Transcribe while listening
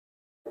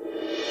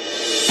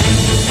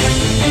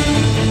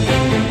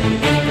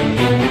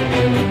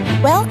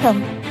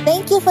Welcome.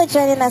 Thank you for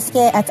joining us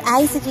here at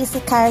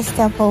ICGC Charis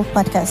Temple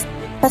Podcast.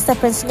 Pastor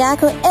Prince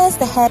Nyako is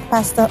the head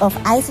pastor of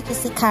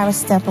ICGC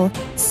Charis Temple,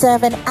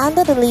 serving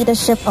under the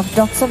leadership of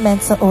Dr.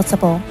 Mensa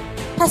Otabil.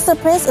 Pastor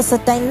Prince is a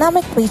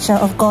dynamic preacher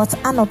of God's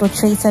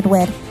unadulterated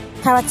word,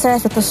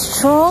 characterized with a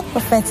strong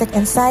prophetic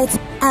insight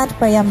and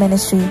prayer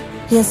ministry.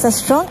 He is a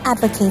strong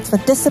advocate for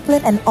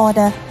discipline and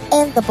order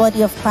in the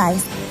body of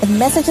Christ, with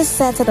messages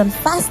centered on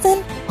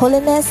fasting,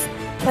 holiness,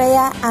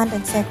 prayer, and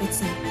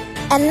integrity.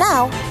 And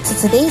now, to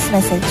today's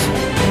message.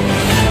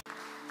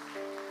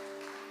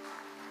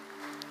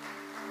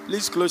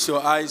 Please close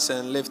your eyes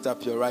and lift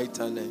up your right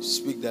hand and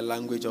speak the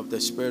language of the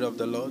Spirit of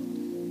the Lord.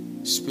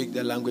 Speak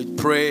the language.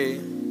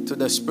 Pray to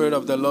the Spirit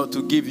of the Lord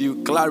to give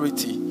you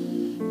clarity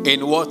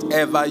in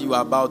whatever you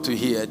are about to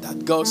hear.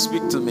 That God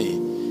speak to me.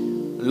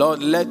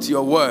 Lord, let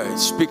your word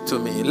speak to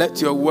me.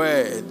 Let your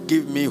word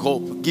give me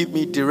hope. Give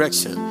me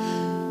direction.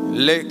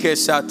 Let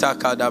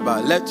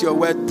your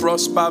word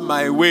prosper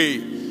my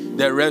way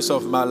the rest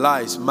of my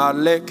life.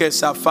 Maleke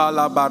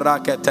safala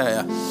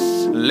baraketaya.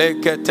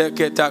 Lekete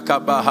ketaka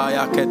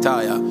bahaya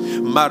ketaya.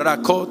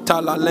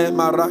 Marakota lale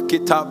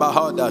marakita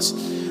bahadas.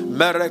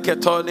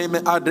 Mereketoni me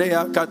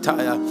adrea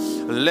kataya.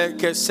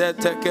 Leke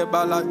sete ke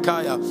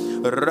balakaya.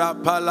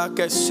 Rapala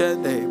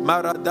kesende.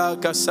 Marada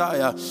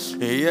kasaya.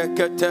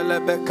 Yeketele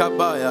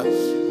bekabaya.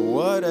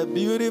 What a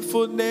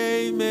beautiful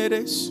name it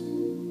is.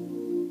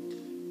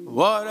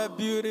 What a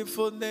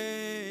beautiful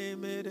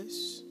name it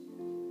is.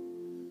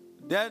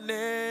 The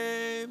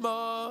name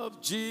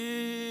of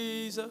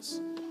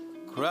Jesus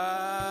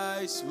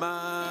Christ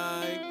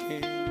my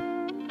King.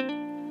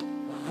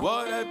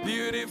 What a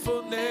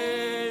beautiful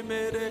name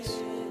it is.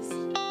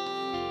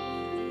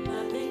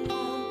 Nothing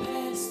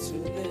compares to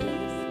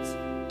this.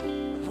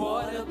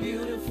 What a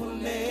beautiful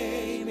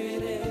name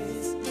it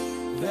is.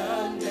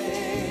 The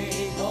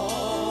name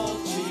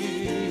of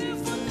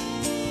Jesus.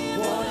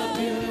 What a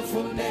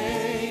beautiful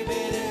name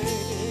it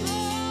is.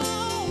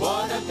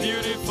 What a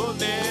beautiful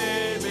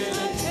name it is.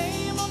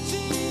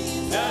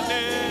 The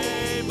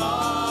name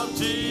of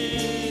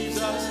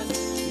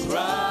Jesus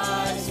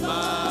Christ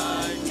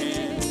my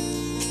King.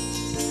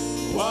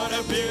 What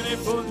a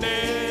beautiful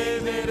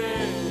name it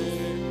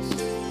is.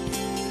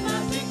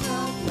 Nothing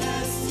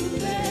compares to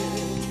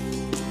this.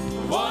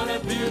 What a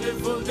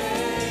beautiful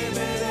name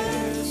it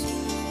is.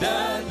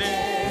 The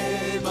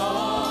name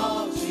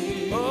of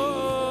Jesus.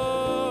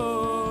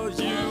 Oh,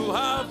 you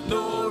have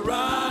no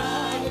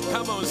right.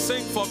 Come on,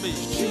 sing for me.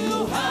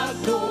 You have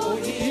no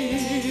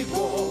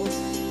equal.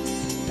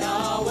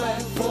 Now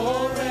and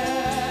forever,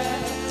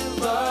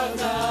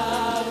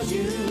 now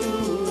you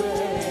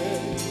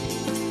reign.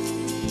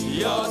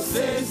 Yours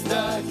is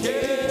the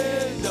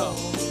kingdom.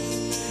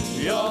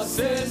 Yours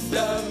is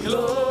the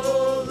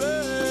glory.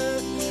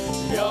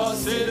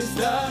 Yours is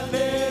the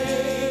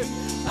name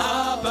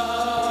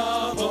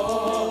above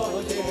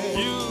all names.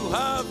 You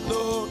have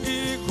no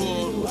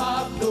equal. You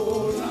have no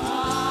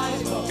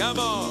rival. Come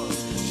on.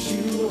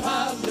 You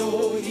have no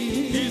equal.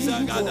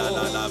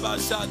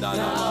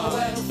 Now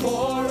and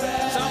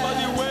forever.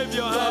 Somebody wave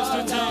your hands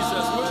to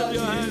Jesus. Wave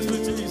your hands to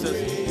Jesus.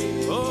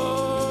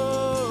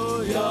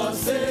 Oh,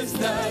 yours is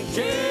the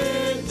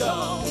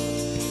kingdom.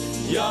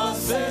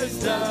 Yours is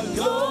the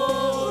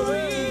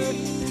glory.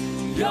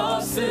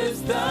 Yours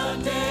is the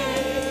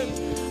name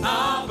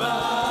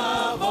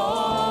above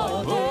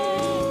all.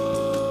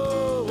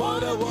 Oh,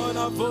 what a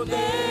wonderful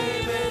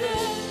name it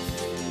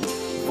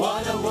is.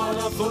 What a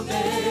wonderful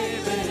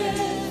name it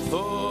is.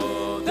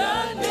 Oh,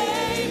 the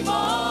name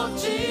of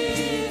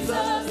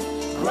Jesus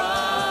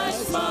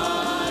Christ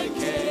my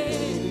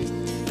King.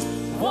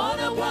 What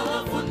a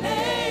wonderful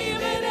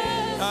name it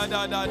is.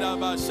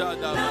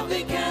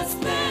 Nothing can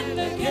stand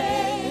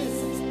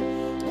against.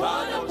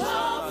 What a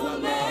powerful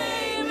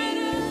name it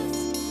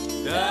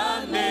is.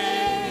 The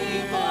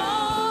name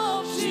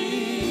of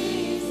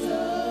Jesus.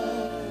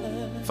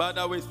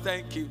 Father, we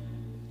thank you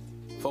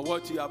for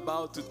what you are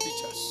about to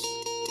teach us.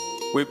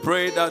 We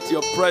pray that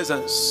your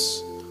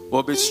presence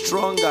will be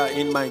stronger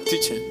in my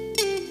teaching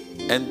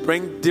and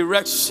bring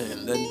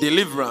direction and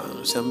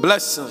deliverance and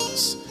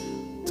blessings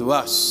to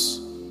us.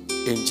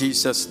 In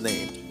Jesus'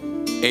 name,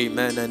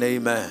 amen and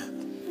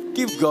amen.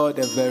 Give God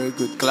a very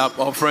good clap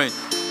offering.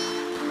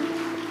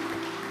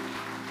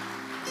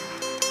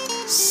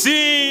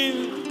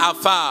 Seen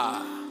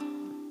afar.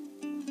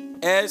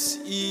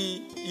 SEINGAFAR.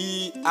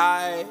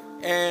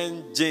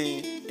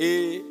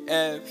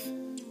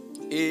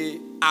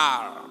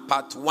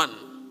 Part 1.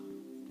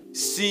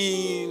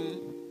 Seen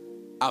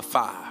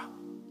afar.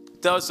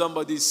 Tell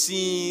somebody,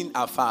 seen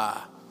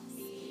afar.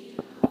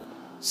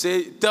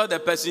 Say, tell the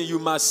person you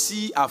must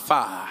see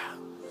afar.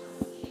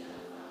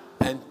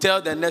 And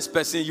tell the next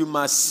person you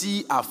must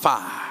see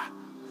afar.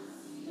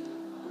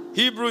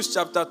 Hebrews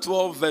chapter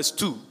 12 verse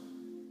 2.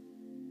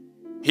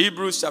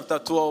 Hebrews chapter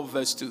 12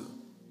 verse 2.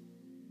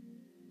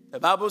 The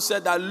Bible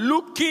said that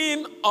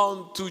looking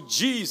unto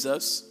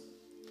Jesus,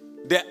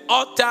 the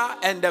author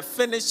and the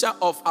finisher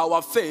of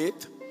our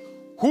faith,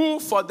 who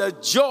for the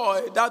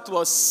joy that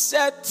was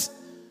set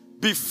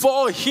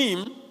before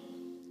him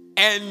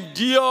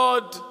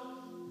endured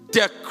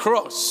the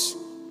cross,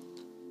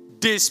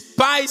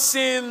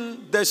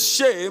 despising the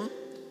shame,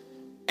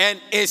 and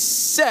is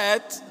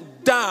set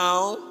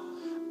down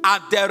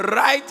at the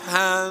right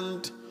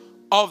hand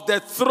of the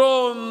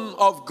throne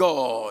of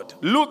God,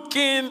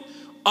 looking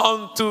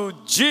unto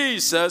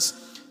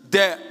Jesus,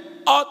 the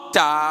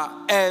author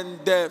and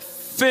the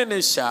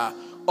finisher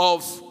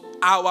of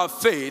our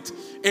faith.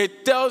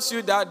 It tells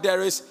you that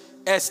there is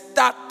a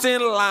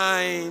starting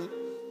line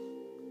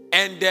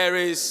and there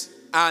is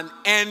an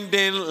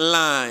ending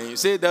line.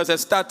 See, there's a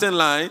starting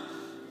line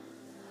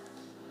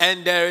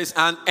and there is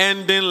an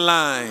ending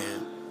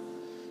line.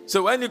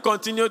 So when you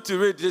continue to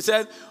read, it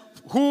says,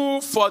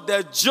 who for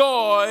the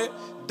joy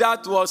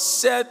that was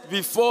set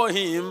before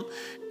him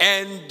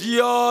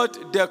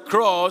endured the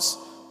cross.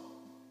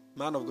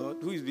 Man of God,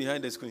 who is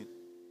behind the screen?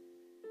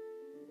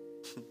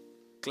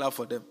 Clap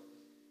for them.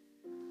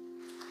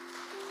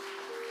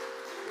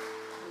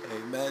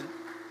 Amen.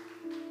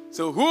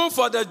 So who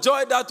for the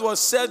joy that was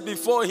set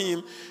before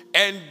him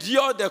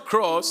endured the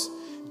cross,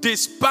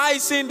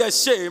 despising the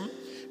shame,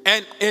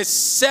 and is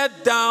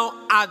set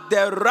down at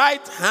the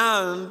right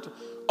hand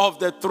of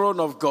the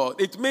throne of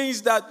God. It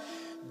means that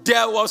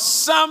there was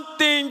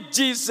something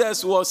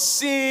Jesus was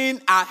seeing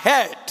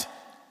ahead,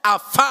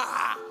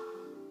 afar,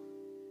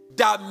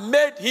 that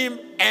made him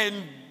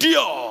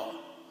endure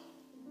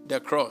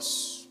the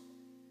cross.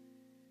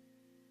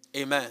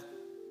 Amen.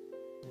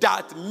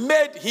 That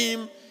made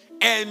him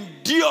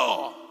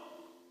endure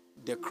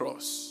the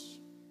cross.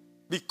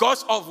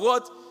 Because of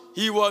what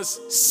he was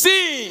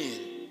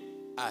seeing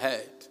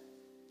ahead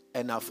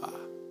and afar.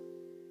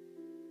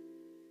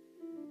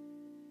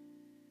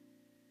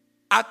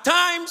 At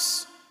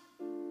times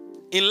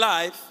in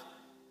life,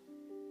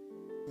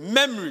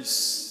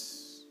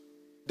 memories,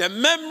 the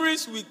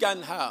memories we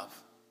can have,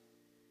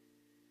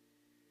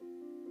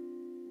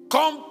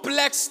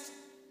 complex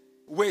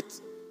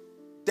with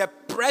the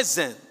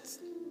present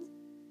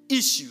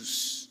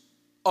issues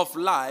of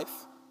life,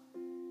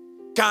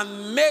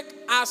 can make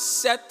us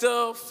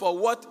settle for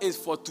what is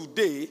for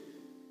today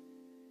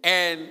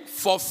and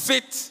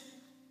forfeit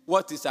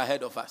what is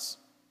ahead of us.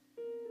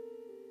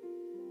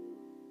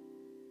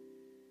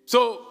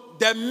 So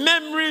the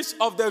memories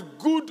of the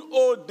good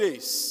old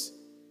days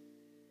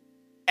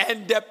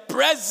and the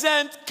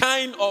present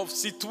kind of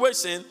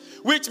situation,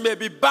 which may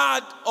be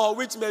bad or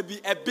which may be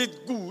a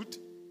bit good,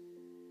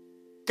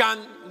 can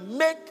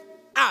make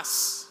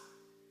us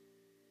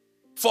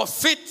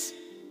forfeit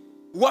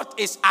what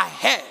is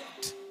ahead,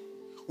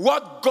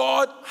 what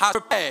God has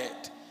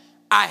prepared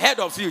ahead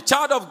of you.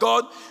 Child of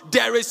God,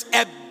 there is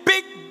a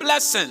big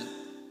blessing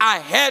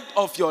ahead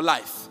of your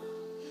life.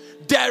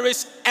 There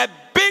is a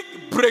big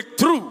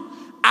breakthrough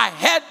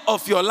ahead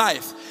of your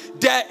life.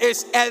 There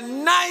is a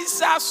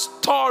nicer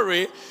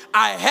story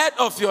ahead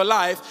of your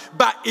life.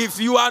 But if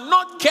you are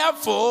not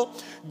careful,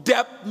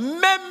 the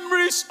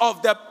memories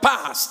of the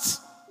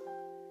past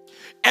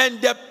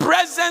and the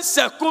present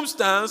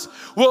circumstance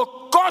will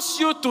cause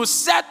you to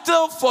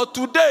settle for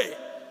today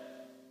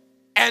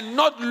and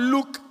not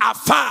look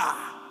afar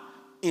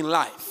in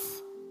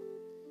life.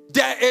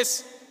 There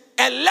is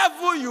a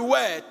level you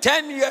were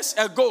 10 years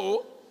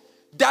ago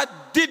that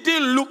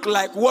didn't look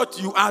like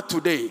what you are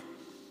today.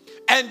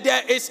 And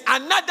there is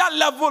another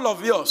level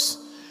of yours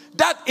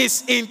that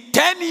is in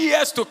 10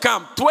 years to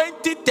come,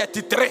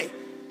 2033,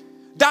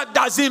 that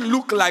doesn't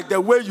look like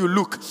the way you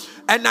look.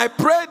 And I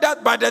pray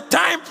that by the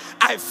time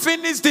I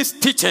finish this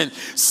teaching,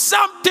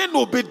 something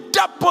will be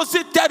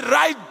deposited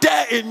right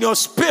there in your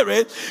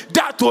spirit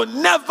that will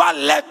never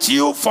let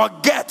you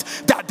forget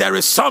that there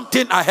is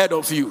something ahead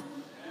of you.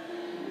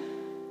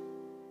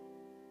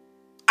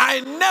 I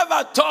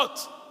never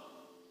thought,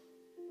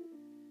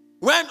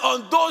 when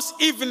on those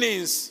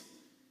evenings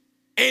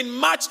in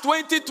March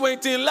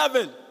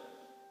 2011,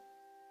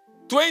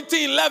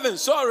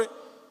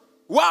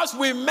 whilst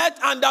we met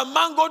under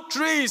mango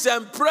trees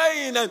and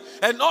praying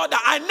and all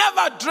that, I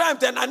never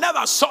dreamt and I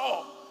never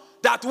saw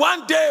that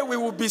one day we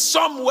will be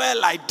somewhere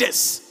like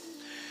this.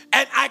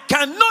 And I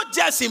cannot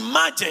just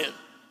imagine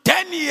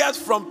 10 years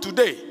from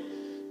today,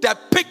 the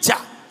picture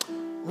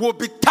will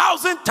be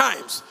 1,000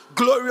 times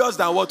glorious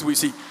than what we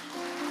see.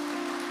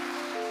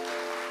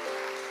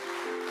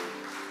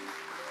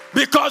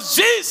 Because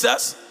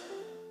Jesus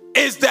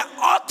is the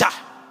author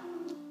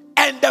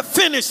and the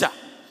finisher.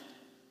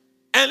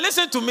 And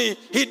listen to me,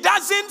 he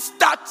doesn't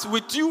start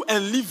with you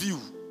and leave you.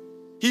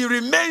 He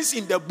remains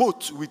in the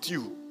boat with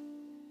you.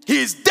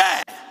 He is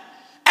there.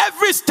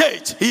 Every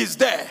stage, he is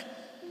there.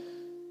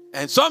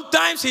 And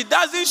sometimes he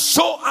doesn't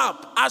show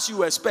up as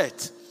you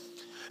expect.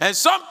 And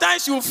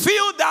sometimes you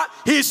feel that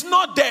he's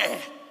not there,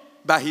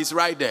 but he's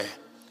right there.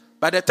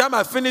 By the time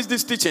I finish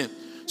this teaching,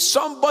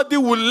 somebody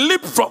will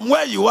leap from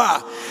where you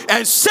are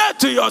and say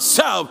to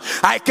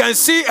yourself, I can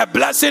see a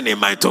blessing in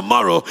my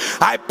tomorrow.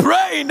 I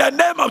pray in the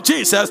name of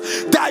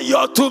Jesus that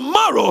your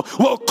tomorrow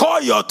will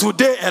call your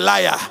today a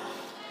liar.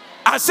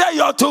 I say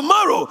your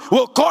tomorrow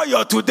will call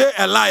your today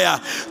a liar.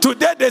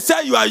 Today they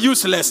say you are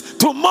useless.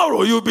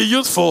 Tomorrow you'll be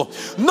useful.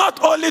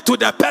 Not only to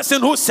the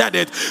person who said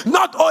it,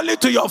 not only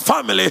to your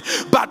family,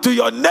 but to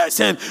your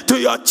nation, to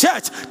your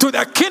church, to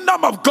the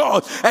kingdom of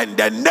God and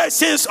the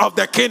nations of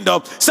the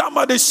kingdom.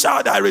 Somebody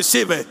shout, I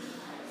receive it.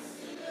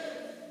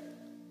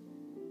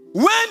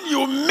 When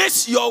you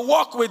miss your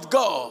walk with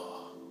God,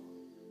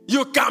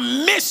 you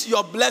can miss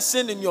your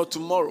blessing in your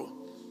tomorrow.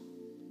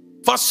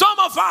 For some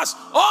of us,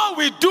 all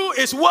we do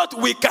is what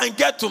we can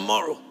get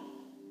tomorrow.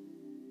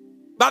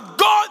 But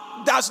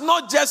God does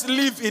not just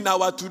live in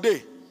our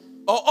today.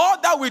 Or all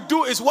that we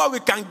do is what we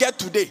can get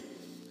today.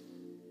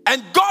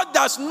 And God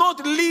does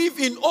not live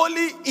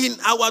only in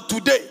our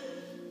today.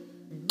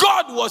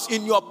 God was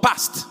in your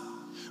past.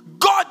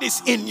 God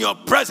is in your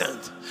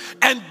present.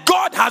 And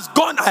God has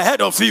gone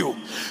ahead of you.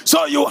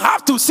 So you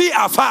have to see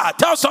afar.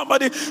 Tell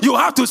somebody, you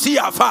have to see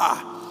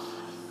afar.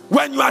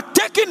 When you are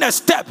taking a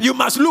step, you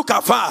must look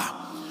afar.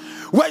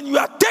 When you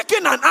are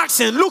taking an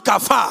action, look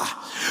afar.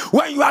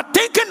 When you are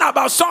thinking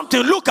about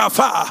something, look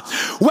afar.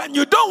 When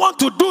you don't want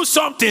to do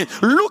something,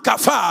 look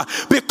afar.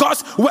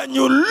 Because when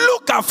you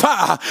look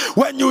afar,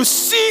 when you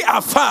see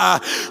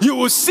afar, you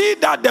will see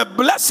that the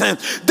blessing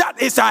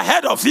that is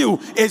ahead of you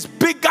is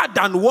bigger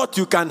than what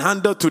you can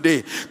handle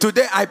today.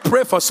 Today I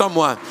pray for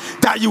someone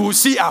that you will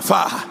see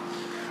afar.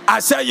 I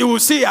say you will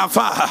see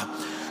afar.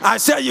 I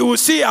say you will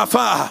see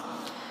afar.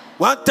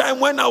 One time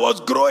when I was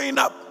growing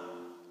up,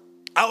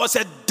 I was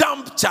a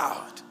dumb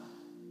child.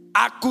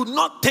 I could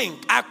not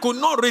think. I could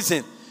not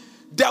reason.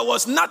 There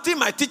was nothing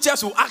my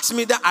teachers would ask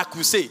me that I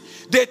could say.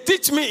 They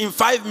teach me in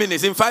 5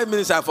 minutes. In 5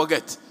 minutes, I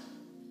forget.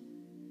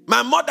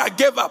 My mother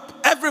gave up.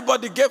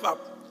 Everybody gave up.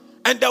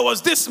 And there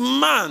was this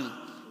man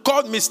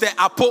called Mr.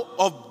 Apo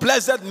of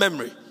blessed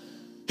memory.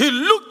 He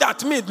looked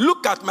at me,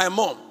 looked at my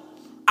mom.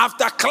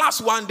 After class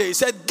one day, he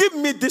said, give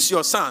me this,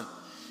 your son.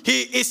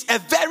 He is a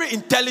very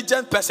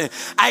intelligent person.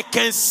 I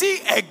can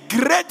see a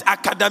great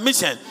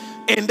academician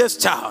in this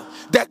child.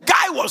 The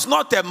guy was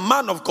not a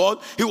man of God.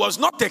 He was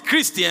not a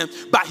Christian,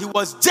 but he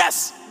was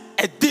just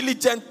a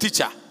diligent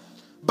teacher.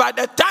 By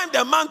the time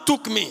the man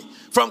took me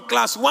from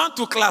class 1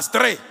 to class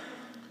 3,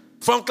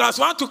 from class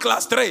 1 to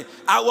class 3,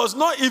 I was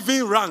not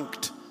even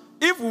ranked.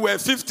 If we were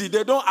 50,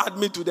 they don't add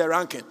me to the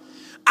ranking.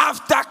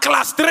 After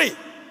class 3,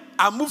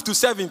 I moved to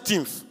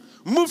 17th.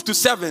 Moved to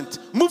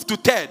 7th, moved to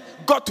 3rd,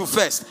 got to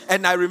 1st,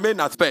 and I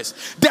remained at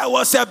 1st. There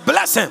was a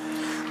blessing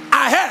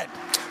ahead,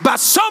 but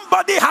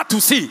somebody had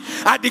to see.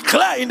 I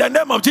declare in the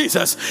name of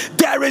Jesus,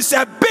 there is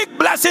a big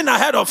blessing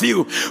ahead of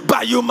you,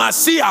 but you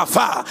must see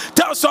afar.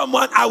 Tell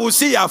someone, I will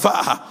see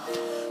afar.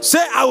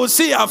 Say, I will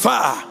see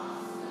afar.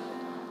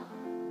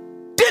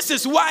 This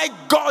is why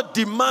God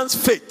demands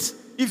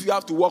faith if you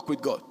have to walk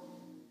with God.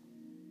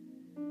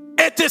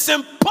 It is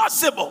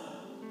impossible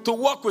to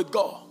walk with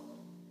God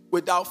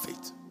without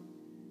faith.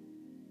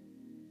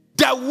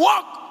 The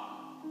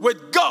walk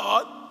with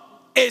God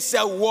is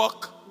a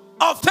walk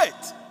of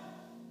faith.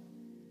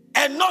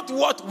 And not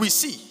what we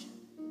see.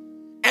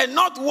 And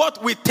not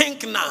what we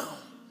think now.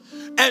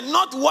 And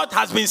not what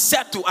has been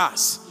said to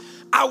us.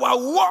 Our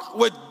walk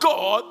with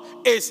God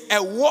is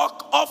a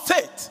walk of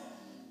faith.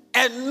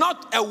 And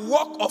not a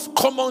walk of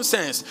common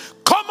sense.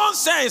 Common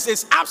sense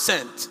is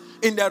absent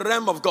in the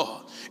realm of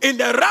God. In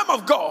the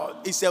realm of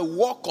God is a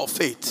walk of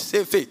faith.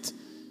 Say faith.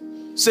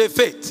 Say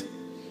faith.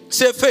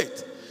 Say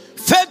faith.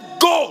 Faith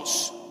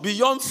goes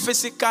beyond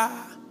physical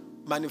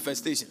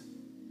manifestation.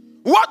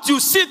 What you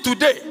see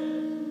today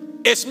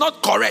is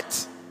not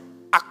correct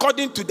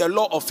according to the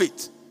law of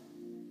faith.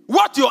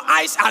 What your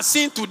eyes are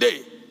seeing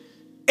today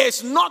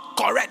is not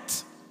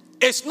correct.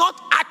 It's not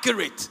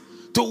accurate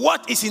to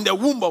what is in the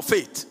womb of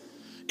faith.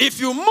 If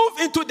you move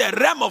into the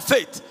realm of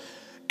faith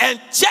and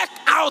check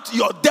out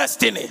your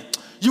destiny,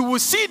 you will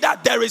see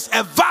that there is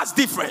a vast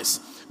difference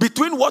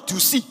between what you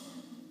see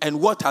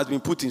and what has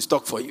been put in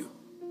stock for you.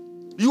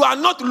 You are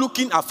not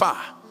looking afar.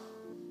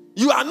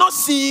 You are not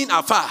seeing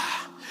afar.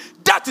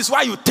 That is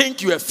why you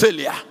think you are a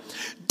failure.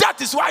 That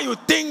is why you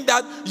think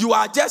that you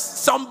are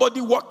just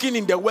somebody walking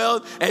in the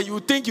world and you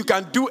think you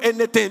can do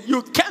anything.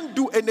 You can't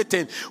do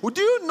anything.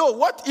 Do you know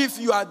what if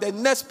you are the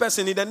next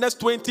person in the next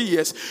 20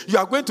 years? You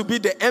are going to be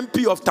the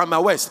MP of Tama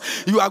West.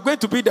 You are going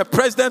to be the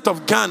president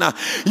of Ghana.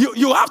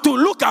 You have to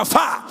look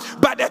afar.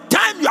 By the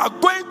time you are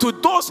going to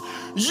those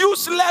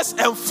useless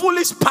and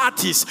foolish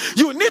parties,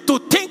 you need to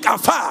think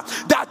afar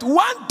that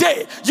one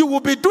day you will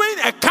be doing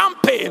a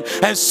campaign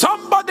and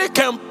somebody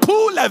can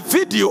pull a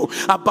video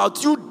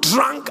about you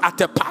drunk at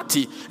a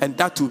party, and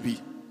that will be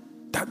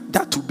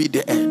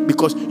the end,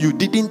 because you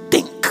didn't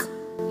think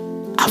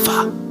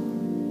afar.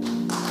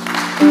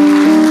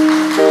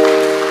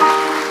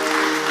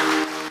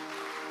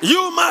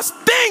 You must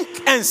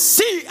think and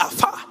see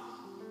afar,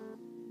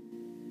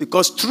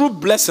 because true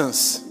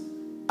blessings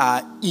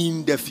are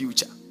in the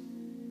future.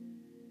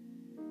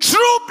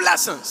 True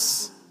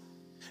blessings,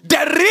 the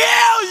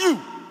real you,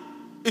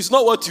 is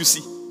not what you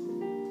see.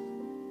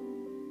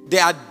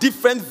 There are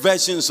different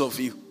versions of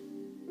you.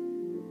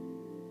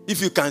 If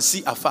you can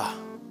see afar,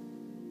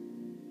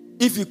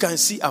 if you can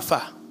see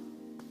afar,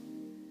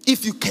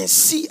 If you can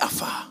see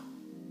afar.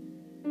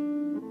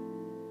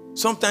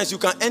 Sometimes you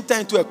can enter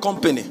into a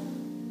company.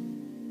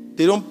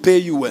 They don't pay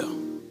you well.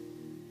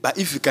 But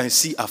if you can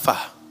see afar,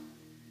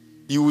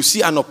 you will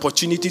see an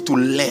opportunity to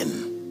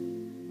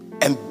learn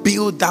and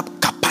build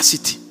up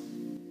capacity.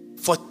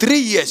 For 3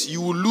 years,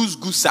 you will lose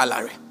good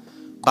salary.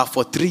 But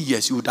for 3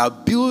 years, you would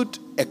have built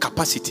a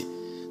capacity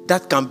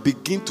that can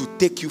begin to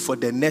take you for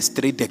the next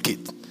 3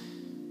 decades.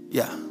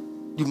 Yeah.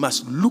 You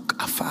must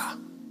look afar.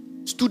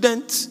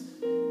 Students,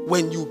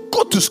 when you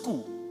go to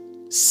school,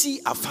 see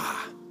afar.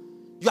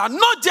 You are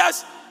not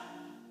just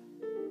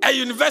a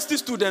university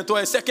student or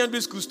a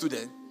secondary school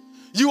student.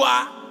 You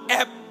are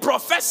a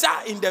professor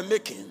in the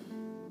making.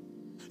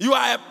 You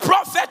are a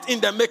prophet in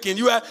the making.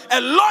 You are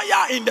a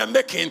lawyer in the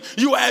making.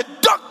 You are a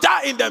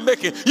doctor in the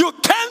making. You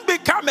can't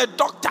become a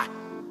doctor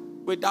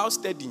without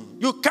studying.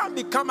 You can't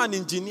become an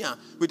engineer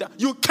without.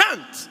 You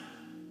can't.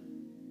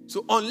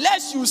 So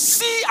unless you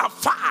see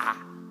afar,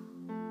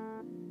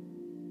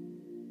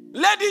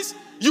 ladies,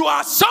 you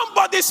are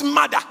somebody's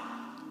mother.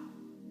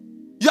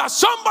 You are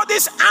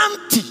somebody's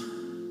auntie.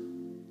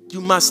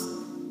 You must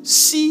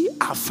see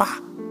afar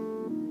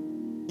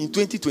in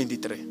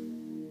 2023.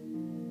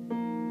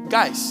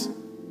 Guys,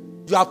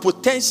 you are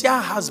potential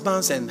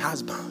husbands and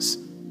husbands.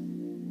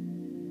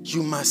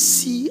 You must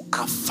see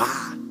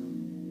afar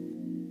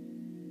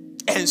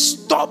and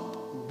stop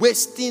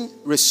wasting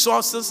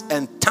resources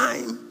and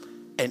time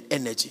and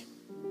energy.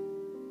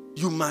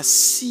 You must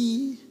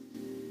see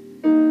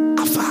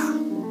afar.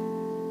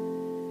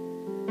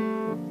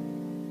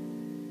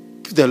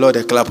 Give the Lord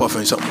a clap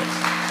offering somebody.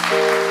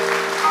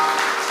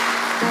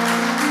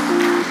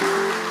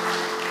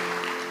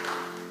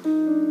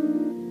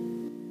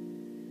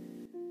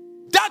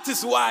 That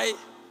is why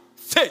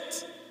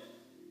faith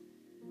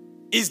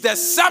is the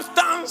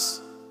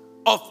substance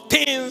of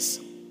things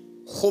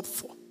hoped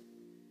for,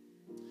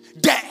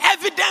 the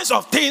evidence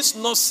of things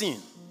not seen.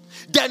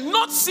 The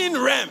not seen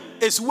realm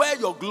is where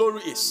your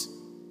glory is.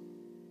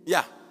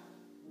 Yeah.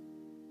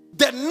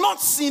 The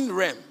not seen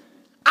realm.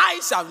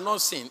 Eyes have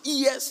not seen.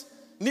 Ears,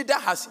 neither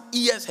has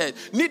ears heard.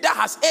 Neither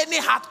has any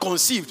heart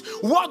conceived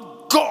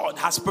what God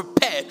has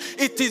prepared.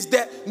 It is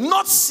the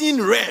not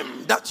seen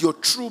realm that your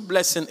true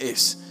blessing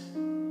is.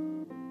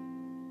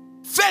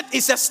 Faith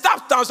is a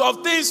substance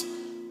of things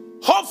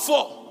hoped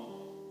for.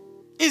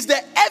 It's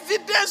the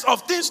evidence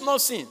of things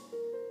not seen.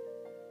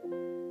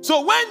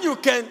 So when you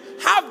can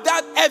have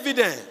that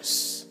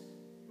evidence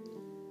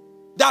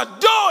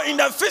that though in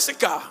the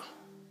physical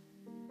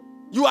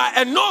you are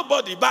a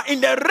nobody, but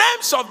in the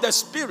realms of the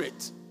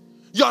spirit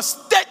your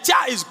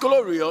stature is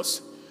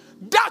glorious,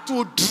 that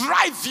will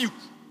drive you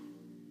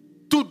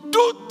to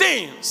do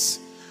things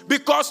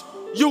because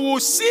you will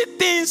see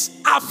things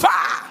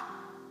afar.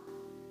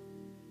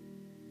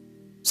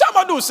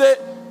 Somebody will say,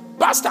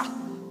 Pastor,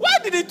 why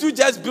didn't you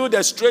just build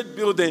a straight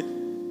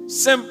building,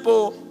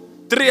 simple,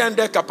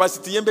 300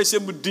 capacity? I'm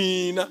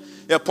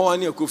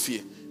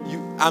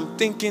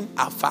thinking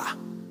afar.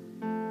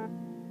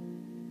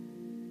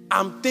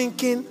 I'm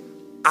thinking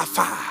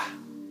afar.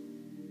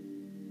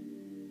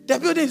 The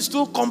building is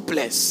too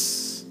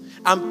complex.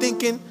 I'm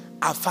thinking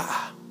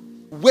afar.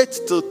 Wait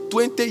till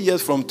 20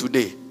 years from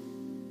today.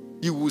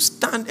 You will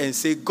stand and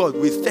say, God,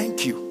 we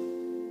thank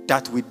you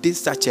that we did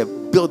such a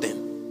building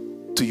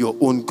to your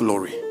own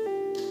glory.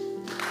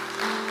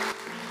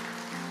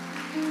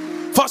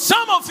 For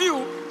some of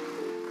you,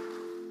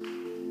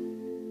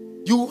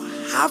 you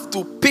have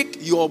to pick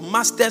your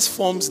master's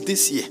forms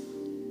this year.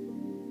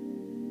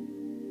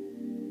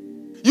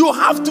 You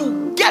have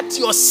to get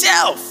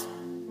yourself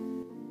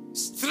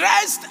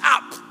stressed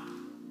up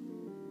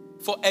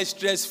for a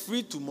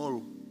stress-free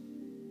tomorrow.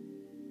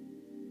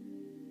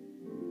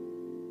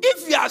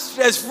 If you are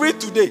stress-free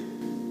today,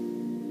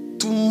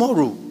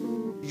 tomorrow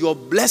your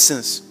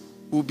blessings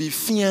will be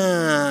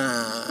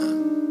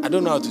I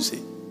don't know how to say,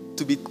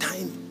 to be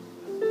tiny.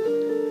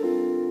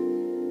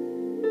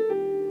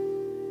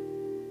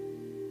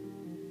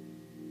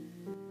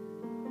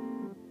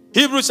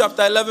 Hebrews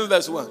chapter 11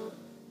 verse 1.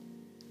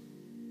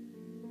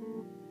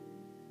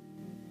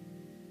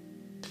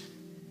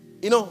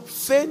 You know,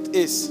 faith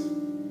is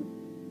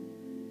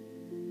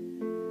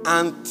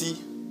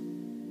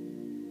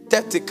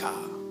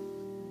antithetical.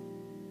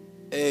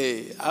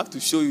 Hey, I have to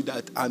show you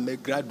that I'm a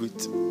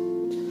graduate.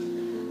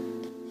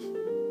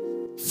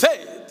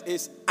 Faith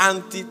is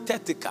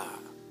antithetical.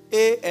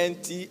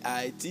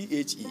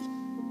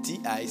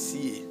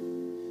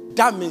 A-N-T-I-T-H-E-T-I-C-A.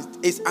 That means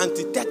it's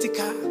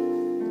antithetical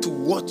to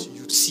what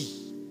you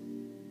see.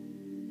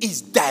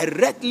 It's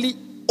directly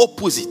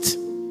opposite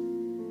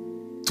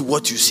to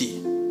what you see.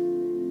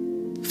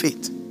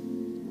 Faith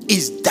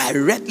is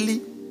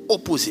directly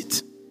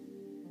opposite.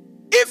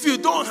 If you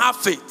don't have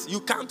faith,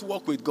 you can't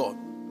walk with God.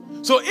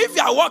 So if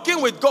you are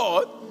walking with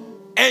God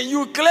and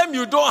you claim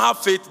you don't have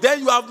faith, then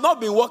you have not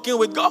been walking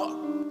with God.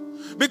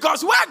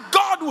 Because where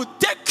God will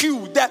take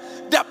you, the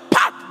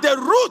path, the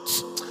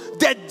route,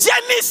 the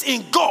journeys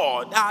in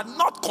God are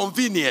not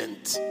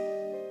convenient.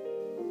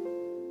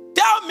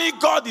 Tell me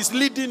God is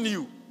leading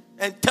you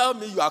and tell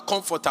me you are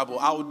comfortable.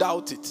 I will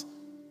doubt it.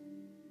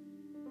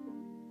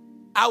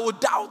 I will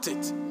doubt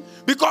it.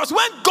 Because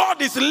when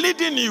God is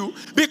leading you,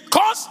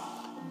 because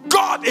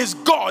God is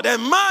God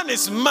and man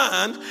is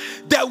man,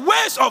 the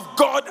ways of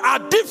God are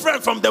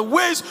different from the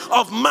ways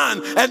of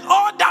man. And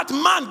all that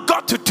man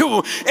got to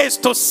do is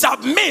to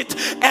submit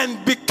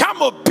and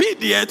become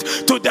obedient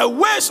to the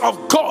ways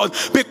of God.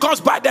 Because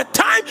by the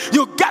time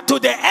you get to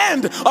the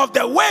end of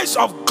the ways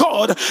of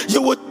God,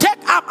 you will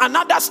take up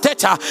another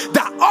stature.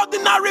 The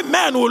ordinary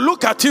man will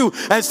look at you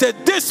and say,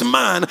 this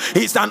man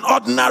is an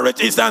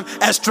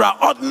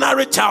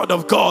extraordinary child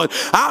of God.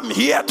 I'm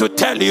here to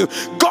tell you,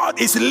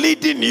 God is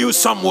leading you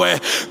somewhere.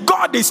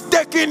 God is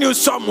taking you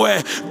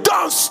somewhere.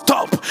 Don't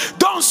stop.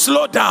 Don't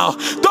slow down.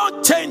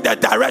 Don't change the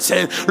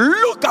direction.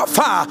 Look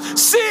afar.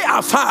 See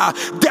afar.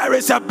 There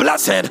is a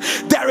blessing.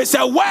 There is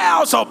a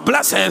warehouse of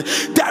blessing.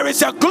 There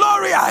is a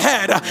glory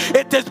ahead.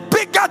 It is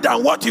bigger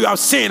than what you have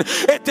seen.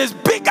 It is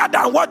bigger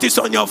than what is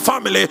on your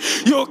family.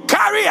 You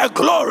carry a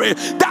glory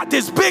that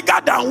is bigger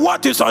than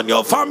what is on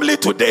your family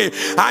today.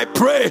 I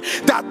pray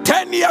that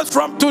 10 years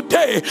from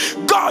today,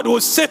 God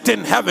will sit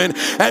in heaven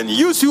and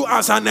use you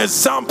as an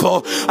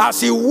example.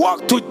 As he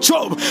walked to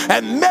Job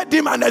and made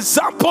him an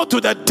example to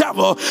the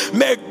devil,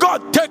 may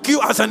God take you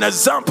as an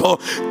example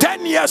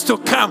 10 years to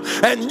come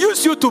and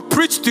use you to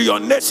preach to your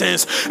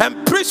nations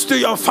and preach to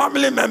your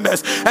family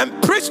members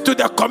and preach to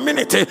the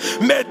community.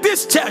 May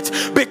this church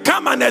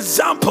become an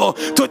example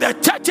to the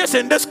churches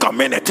in this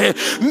community.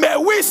 May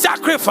we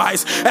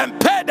sacrifice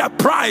and pay the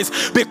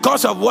price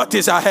because of what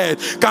is ahead.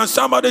 Can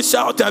somebody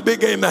shout a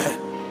big amen?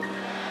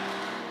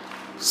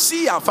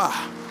 See afar.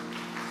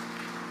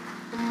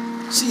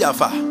 See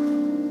afar.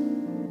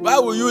 Why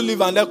will you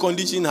live in an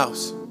air-conditioned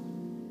house?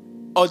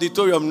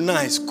 Auditorium,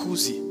 nice,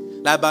 cozy.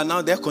 Like by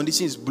now, the air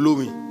condition is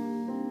blowing.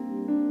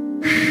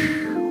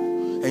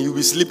 And you'll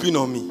be sleeping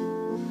on me.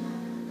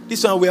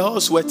 This one, we're all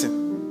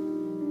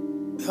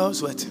sweating. We're all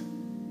sweating.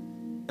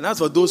 And as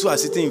for those who are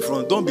sitting in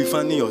front, don't be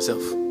fanning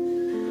yourself.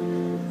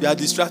 You are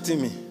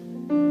distracting me.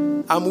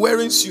 I'm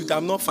wearing suit.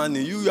 I'm not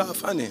fanning. You are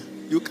fanning.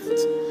 You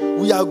can't.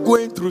 We are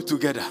going through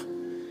together.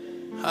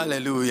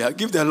 Hallelujah.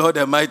 Give the Lord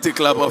a mighty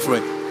clap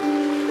offering.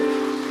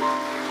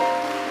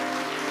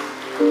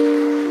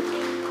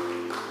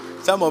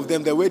 Some of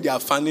them, the way they are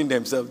fanning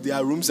themselves,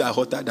 their rooms are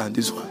hotter than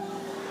this one.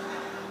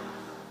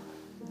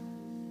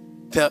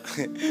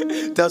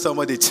 Tell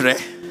somebody, tre.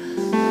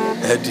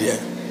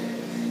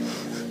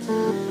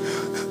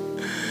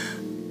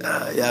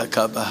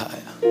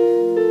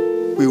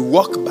 We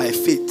walk by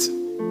faith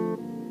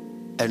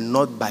and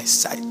not by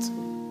sight.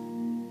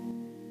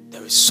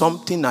 There is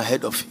something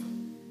ahead of you.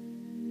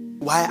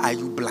 Why are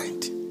you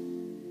blind?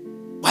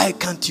 Why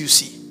can't you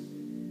see?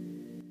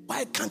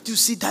 Why can't you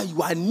see that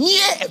you are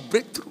near a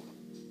breakthrough?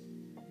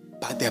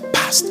 But the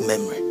past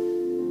memory.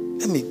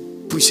 Let me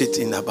push it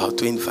in about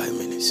 25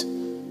 minutes.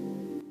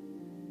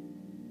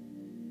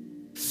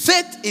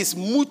 Faith is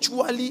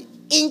mutually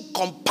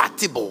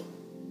incompatible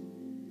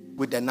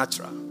with the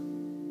natural.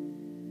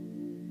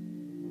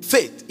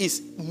 Faith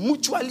is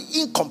mutually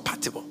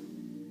incompatible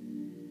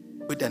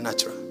with the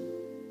natural.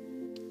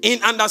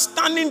 In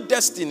understanding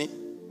destiny,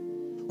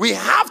 we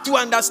have to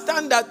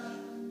understand that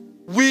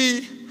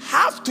we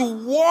have to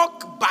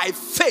walk by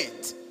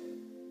faith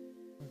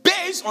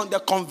based on the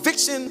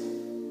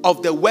conviction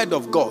of the word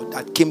of God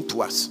that came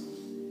to us.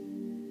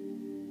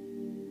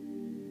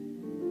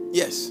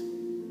 Yes.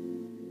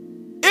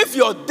 If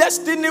your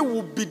destiny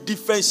will be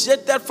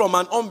differentiated from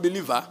an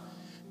unbeliever,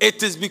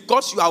 it is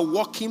because you are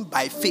walking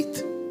by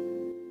faith.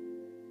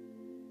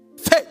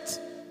 Faith.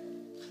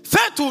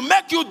 Faith will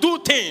make you do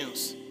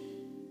things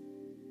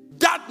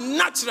that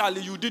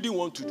naturally you didn't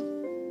want to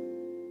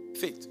do.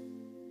 Faith.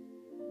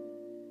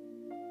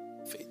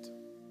 Faith.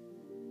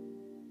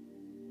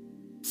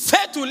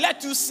 Faith will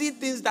let you see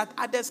things that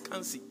others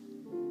can't see.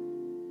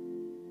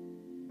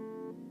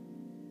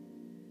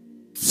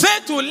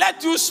 Faith will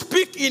let you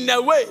speak in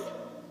a way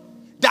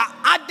that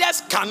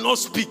others cannot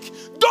speak.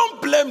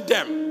 Don't blame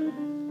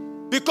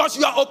them, because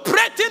you are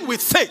operating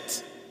with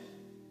faith.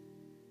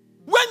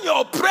 When you're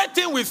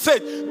operating with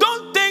faith,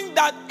 don't think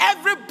that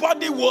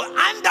everybody will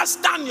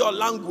understand your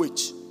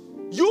language.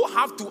 You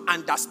have to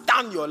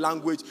understand your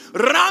language.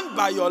 Run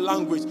by your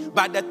language.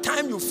 By the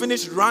time you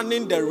finish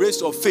running the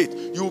race of faith,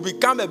 you will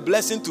become a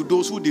blessing to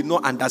those who did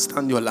not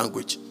understand your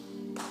language.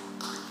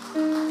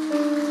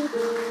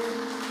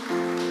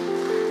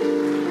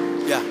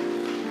 Yeah.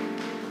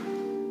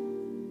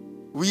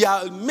 We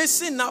are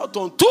missing out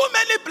on too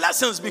many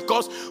blessings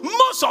because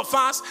most of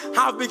us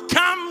have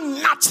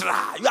become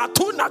natural. You are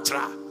too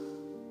natural.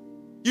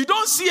 You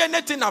don't see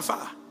anything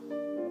afar.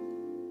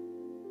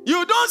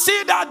 You don't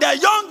see that the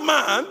young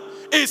man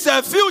is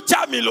a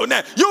future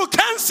millionaire. You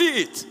can't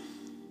see it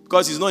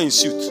because he's not in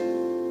suit.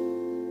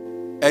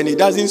 And he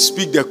doesn't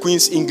speak the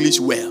Queen's English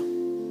well.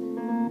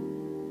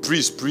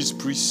 Priest.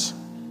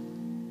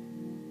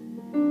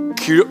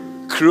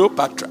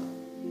 Cleopatra.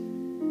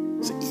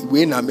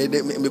 When I made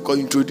it, because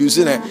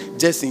introducing her,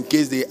 just in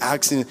case they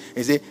ask him,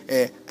 he say,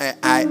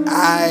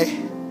 I,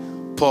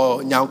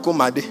 Paul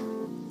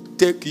Nyankomade,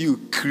 take you,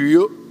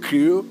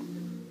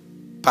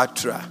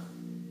 Cleopatra.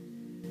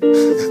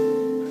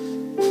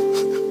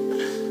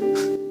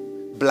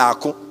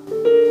 Blacko.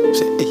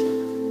 Say, hey,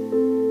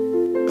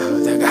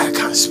 the guy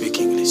can't speak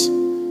English.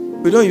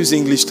 We don't use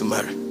English to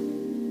marry.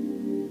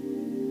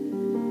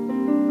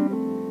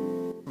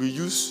 We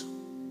use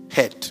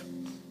head,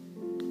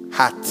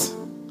 heart,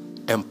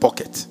 and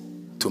pocket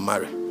to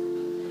marry.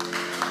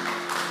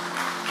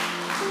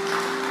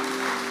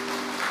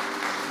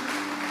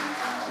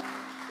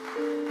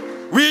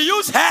 We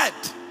use head,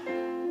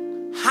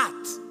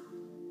 heart,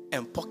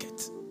 and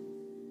pocket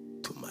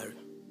to marry.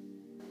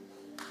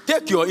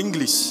 Take your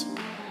English.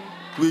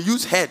 We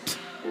use head,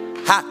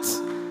 heart,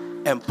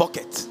 and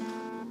pocket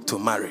to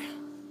marry.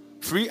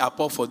 Free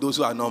apart for those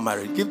who are not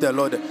married. Give the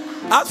Lord.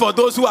 As for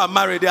those who are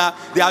married,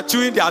 they are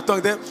chewing their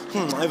tongue.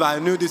 If I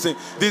knew this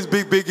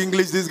big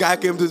English, this guy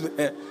came to me.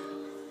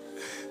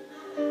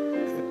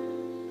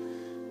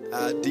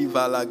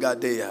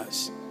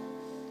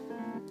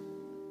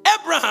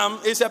 Abraham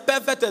is a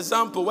perfect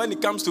example when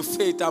it comes to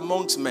faith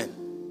amongst men.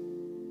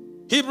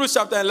 Hebrews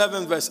chapter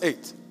 11 verse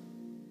 8.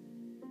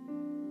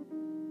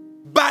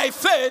 By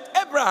faith,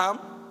 Abraham,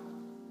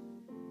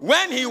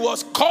 when he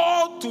was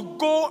called to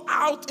go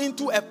out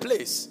into a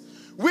place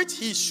which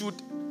he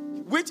should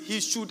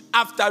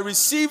after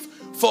receive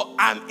for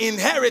an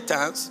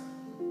inheritance,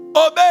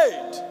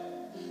 obeyed.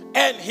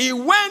 And he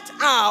went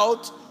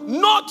out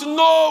not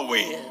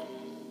knowing.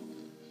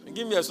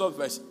 Give me a short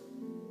verse.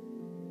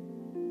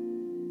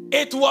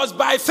 It was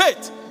by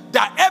faith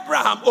that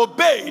Abraham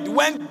obeyed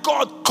when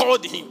God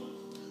called him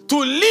to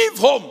leave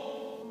home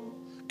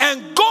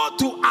and go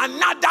to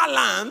another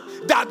land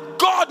that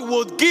God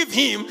would give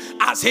him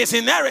as his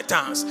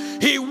inheritance.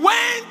 He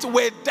went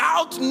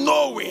without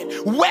knowing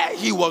where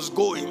he was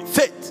going.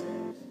 Faith.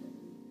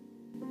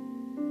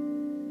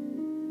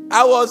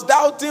 I was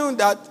doubting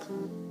that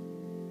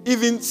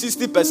even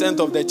 60%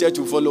 of the church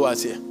will follow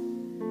us here.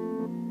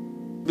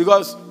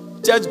 Because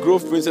church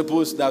growth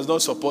principles does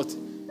not support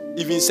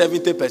even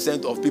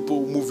 70% of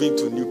people moving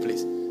to a new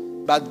place.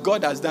 But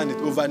God has done it.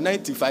 Over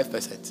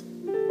 95%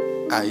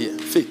 are here.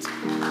 Faith.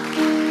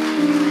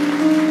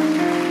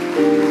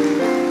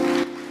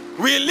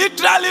 We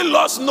literally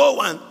lost no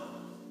one.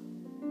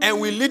 And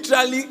we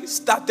literally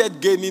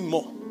started gaining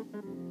more.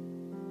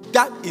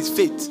 That is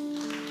faith.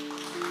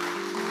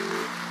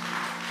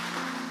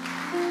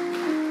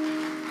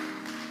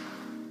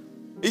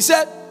 He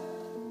said,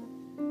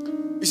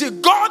 you see,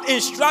 God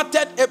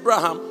instructed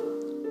Abraham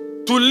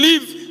to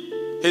leave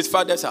his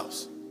father's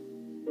house.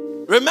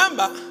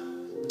 Remember,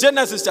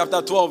 Genesis chapter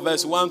 12,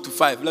 verse 1 to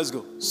 5. Let's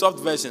go. Soft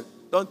version.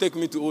 Don't take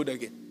me to old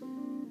again.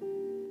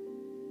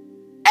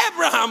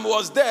 Abraham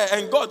was there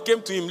and God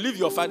came to him, leave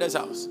your father's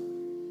house.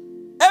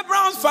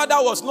 Abraham's father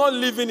was not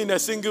living in a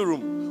single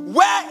room.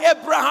 Where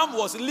Abraham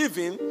was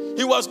living,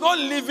 he was not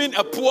living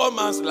a poor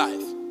man's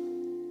life.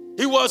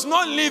 He was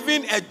not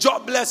living a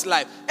jobless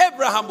life.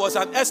 Abraham was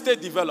an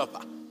estate developer.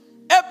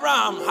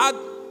 Abraham had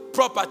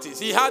properties.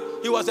 He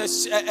was a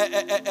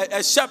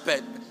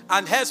shepherd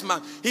and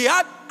herdsman. He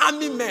had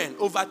army men,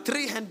 over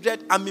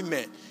 300 army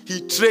men.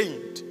 He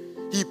trained.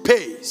 He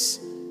pays.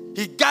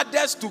 He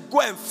gathers to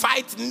go and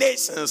fight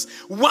nations.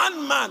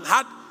 One man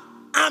had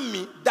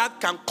army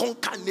that can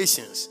conquer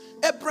nations.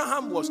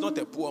 Abraham was not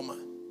a poor man.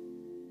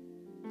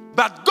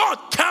 But God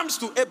comes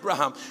to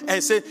Abraham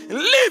and says,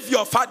 leave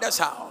your father's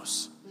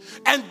house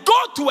and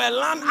go to a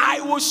land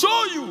I will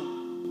show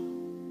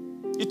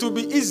you. It will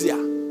be easier.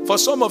 For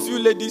some of you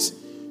ladies,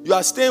 you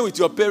are staying with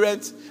your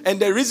parents, and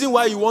the reason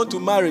why you want to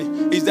marry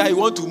is that you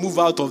want to move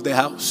out of the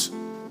house.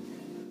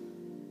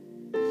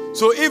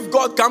 So if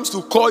God comes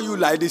to call you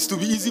like this, to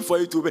be easy for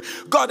you to obey.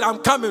 God, I'm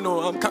coming. Oh,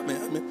 I'm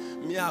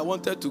coming. I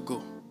wanted to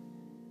go.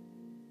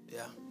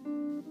 Yeah.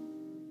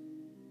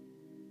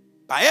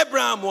 But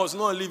Abraham was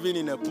not living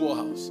in a poor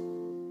house.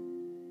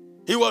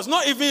 He was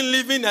not even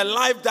living a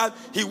life that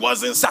he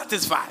wasn't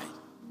satisfied.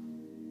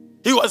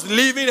 He was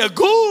living a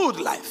good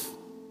life.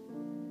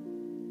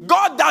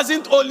 God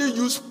doesn't only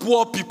use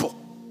poor people.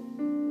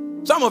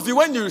 Some of you,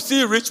 when you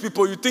see rich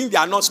people, you think they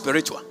are not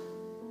spiritual.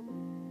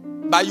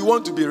 But you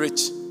want to be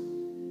rich.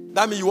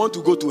 That means you want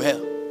to go to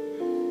hell.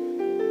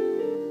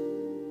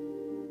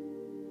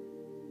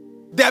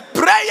 The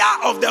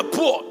prayer of the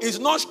poor is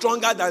not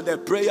stronger than the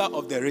prayer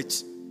of the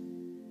rich.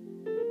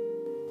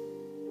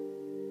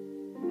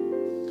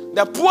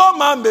 The poor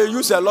man may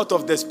use a lot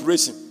of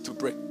desperation to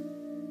pray.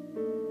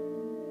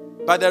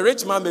 But the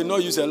rich man may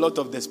not use a lot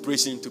of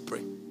desperation to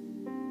pray.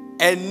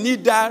 And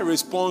neither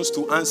responds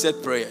to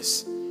answered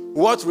prayers.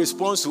 What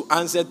responds to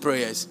answered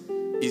prayers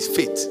is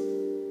faith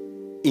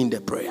in the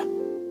prayer.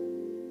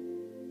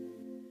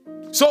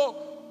 So,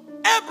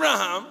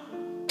 Abraham,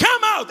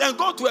 come out and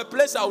go to a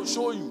place I will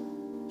show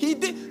you. He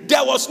did.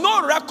 There was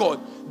no record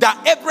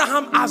that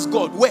Abraham asked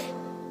God where.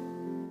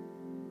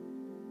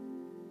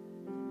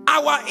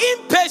 Our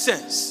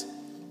impatience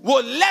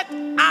will let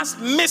us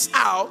miss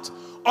out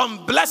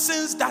on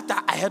blessings that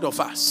are ahead of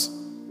us.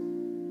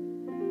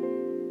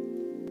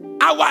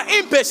 Our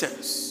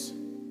impatience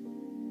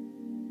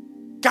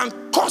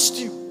can cost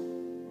you.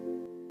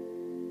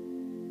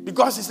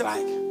 Because it's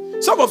like,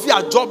 Some of you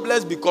are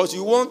jobless because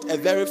you want a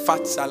very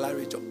fat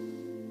salary job.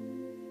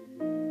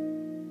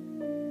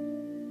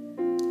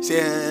 Say,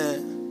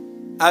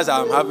 as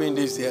I'm having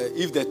this here,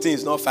 if the thing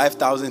is not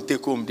 5,000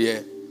 take home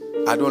there,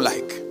 I don't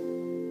like.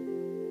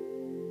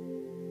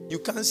 You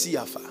can't see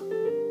afar.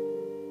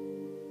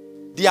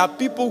 There are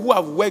people who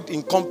have worked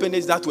in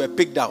companies that were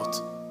picked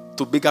out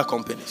to bigger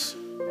companies.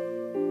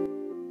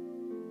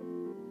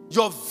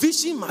 Your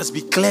vision must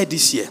be clear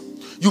this year.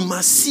 You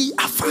must see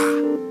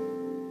afar.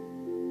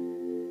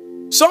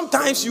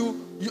 Sometimes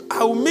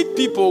I will meet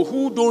people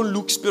who don't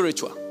look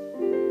spiritual,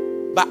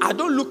 but I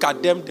don't look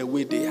at them the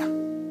way they are.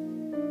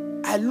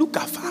 I look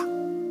afar.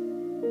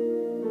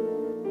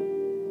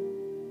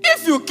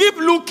 If you keep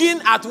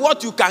looking at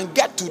what you can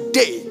get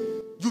today,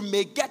 you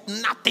may get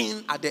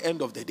nothing at the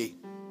end of the day.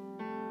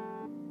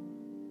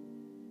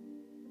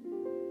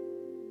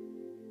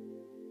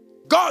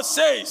 God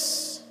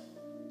says,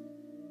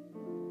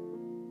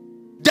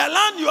 the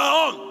land you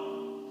are on,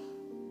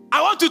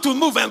 I want you to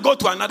move and go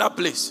to another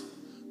place.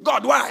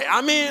 God, why?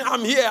 I mean,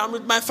 I'm here. I'm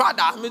with my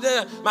father.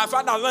 My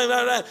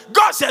father.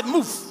 God said,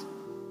 move.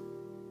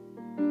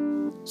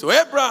 So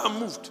Abraham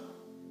moved.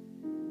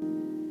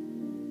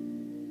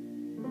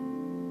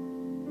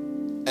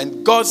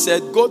 And God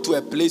said, go to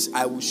a place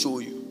I will show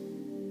you.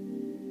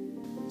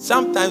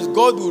 Sometimes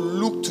God will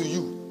look to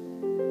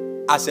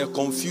you as a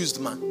confused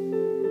man.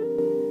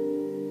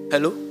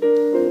 Hello?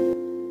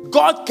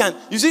 God can,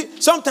 you see,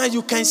 sometimes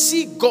you can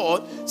see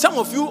God. Some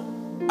of you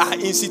are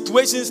in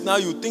situations now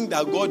you think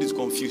that God is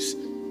confused.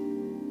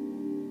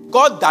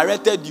 God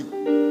directed you.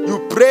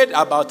 You prayed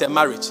about a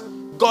marriage.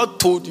 God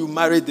told you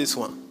marry this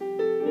one.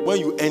 When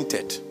you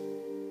entered,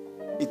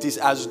 it is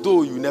as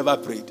though you never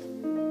prayed.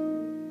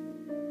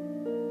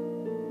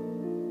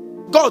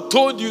 God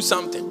told you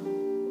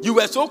something. You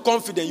were so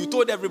confident. You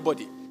told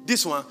everybody.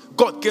 This one,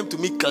 God came to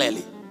me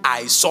clearly.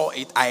 I saw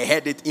it. I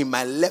heard it in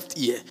my left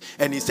ear.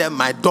 And he said,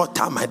 my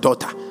daughter, my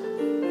daughter.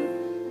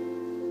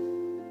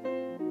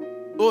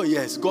 Oh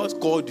yes, God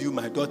called you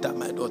my daughter,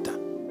 my daughter.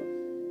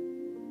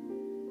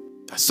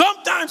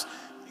 Sometimes,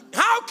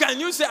 how can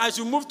you say I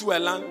should move to a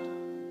land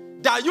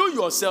that you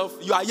yourself,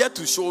 you are yet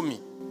to show me?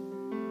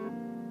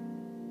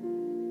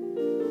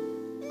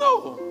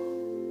 No.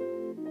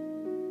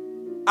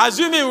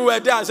 Assuming we were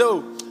there and said,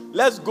 oh,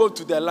 let's go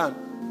to the land.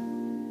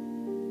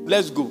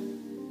 Let's go.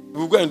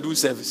 We'll go and do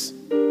service.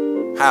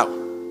 How?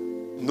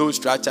 No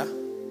structure,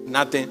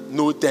 nothing,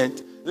 no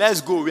tent.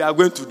 Let's go. We are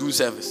going to do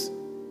service.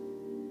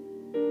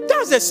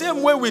 That's the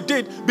same way we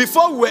did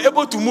before we were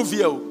able to move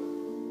here.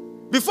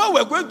 Before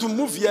we were going to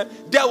move here,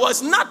 there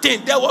was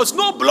nothing. There was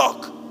no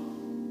block.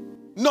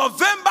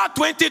 November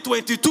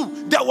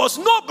 2022, there was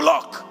no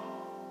block.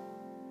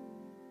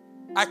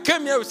 I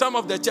came here with some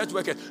of the church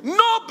workers.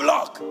 No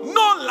block,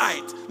 no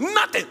light,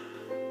 nothing.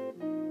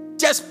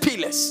 Just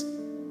pillars.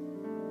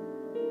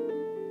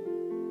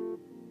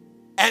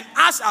 And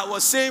as I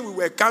was saying, we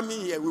were coming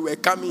here,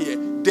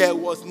 there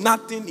was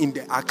nothing in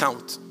the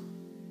account.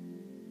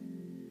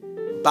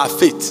 But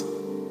faith.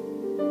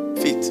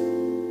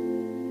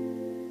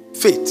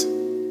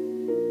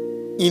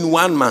 In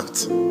 1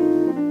 month,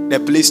 the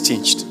place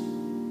changed.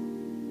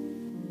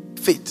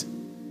 Faith.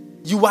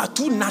 You are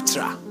too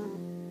natural.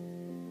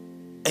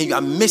 And you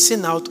are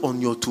missing out on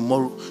your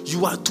tomorrow.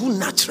 You are too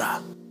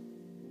natural.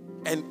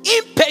 And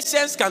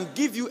impatience can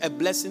give you a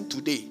blessing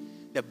today.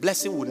 The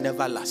blessing will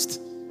never last.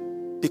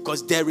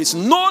 Because there is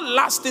no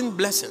lasting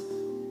blessing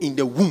in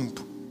the womb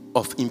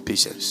of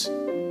impatience.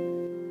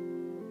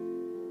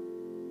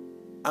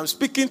 I'm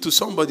speaking to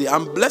somebody.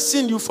 I'm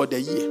blessing you for the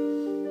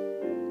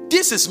year.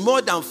 This is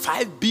more than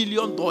 $5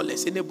 billion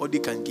anybody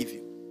can give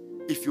you.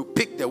 If you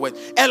pick the word.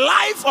 A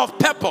life of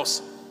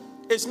purpose.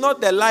 It's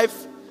not the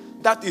life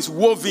that is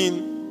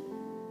woven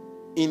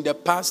in the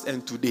past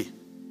and today.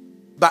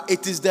 But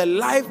it is the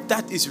life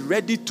that is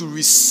ready to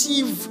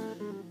receive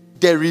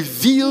the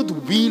revealed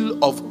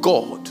will of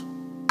God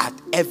at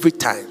every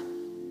time.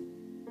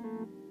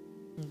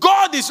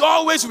 God is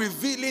always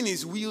revealing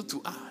his will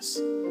to us.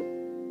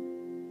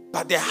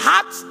 But the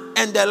heart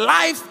and the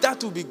life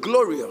that will be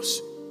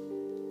glorious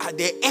at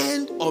the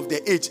end of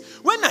the age.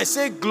 When I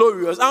say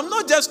glorious, I'm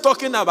not just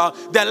talking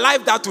about the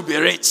life that will be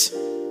rich.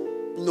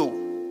 No.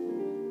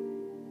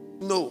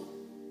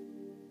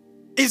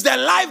 It's the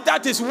life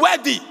that is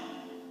worthy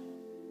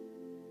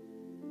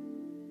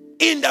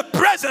in the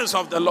presence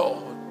of the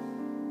Lord.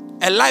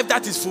 A life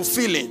that is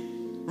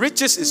fulfilling.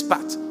 Riches is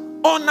part.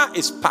 Honor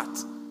is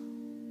part.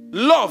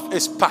 Love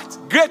is part.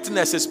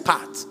 Greatness is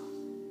part.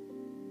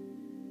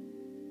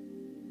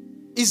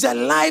 It's a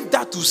life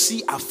that you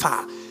see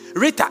afar.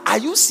 Rita, are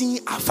you seeing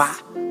afar?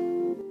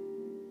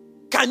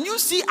 Can you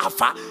see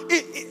afar?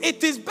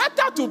 It is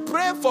better to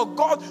pray for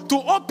God to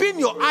open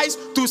your eyes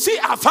to see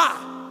afar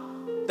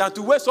than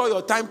to waste all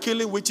your time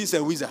killing witches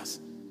and wizards.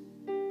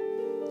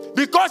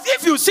 Because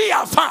if you see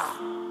afar,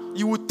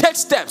 you will take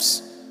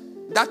steps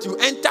that you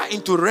enter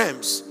into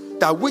realms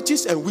that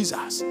witches and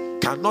wizards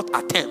cannot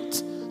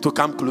attempt to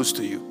come close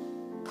to you.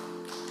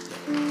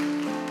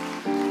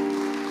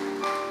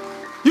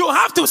 You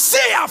have to see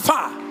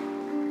afar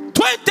to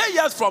 20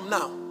 years from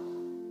now,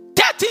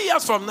 30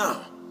 years from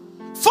now,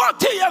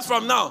 40 years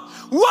from now,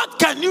 what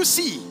can you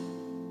see?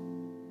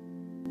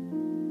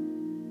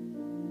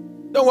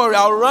 Don't worry,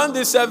 I'll run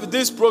this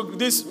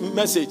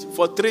message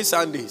for 3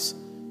 Sundays.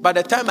 By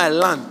the time I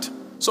land,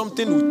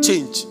 something will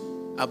change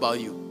about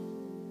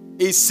you.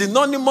 It's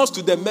synonymous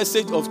to the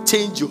message of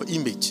change your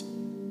image.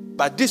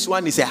 But this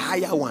one is a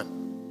higher one.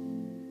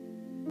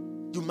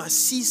 You must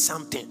see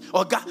something.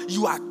 Oh God,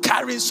 you are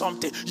carrying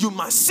something. You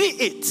must see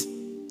it.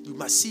 You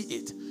must see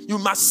it. You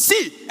must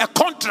see a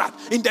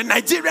contract in the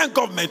Nigerian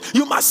government.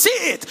 You must see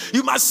it.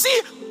 You must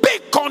see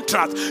big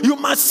contract. You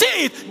must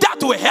see it.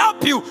 That will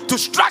help you to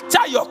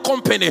structure your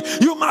company.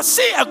 You must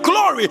see a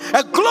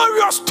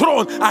glorious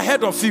throne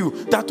ahead of you.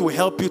 That will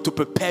help you to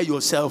prepare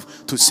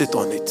yourself to sit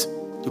on it.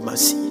 You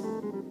must see it.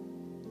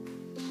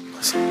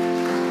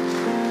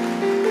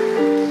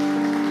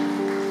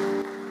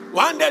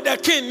 One day the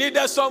king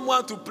needed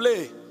someone to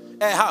play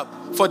a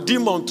harp for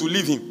demon to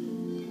leave him.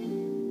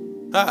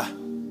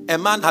 A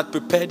man had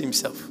prepared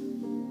himself.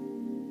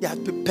 He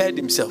had prepared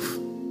himself.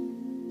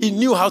 He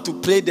knew how to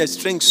play the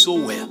strings so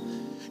well.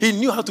 He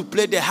knew how to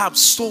play the harp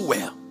so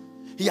well.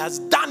 He has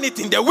done it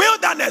in the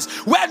wilderness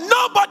where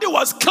nobody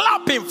was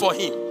clapping for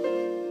him.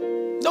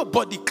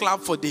 Nobody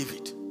clapped for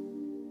David.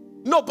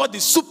 Nobody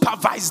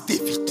supervised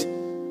David.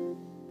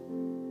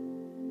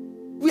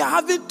 We are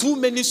having too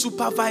many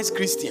supervised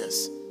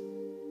Christians.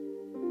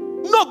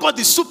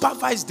 Nobody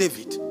supervised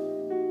David.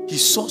 He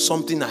saw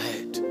something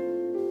ahead.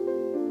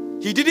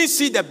 He didn't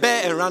see the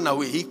bear and ran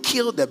away. He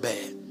killed the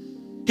bear.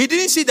 He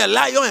didn't see the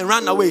lion and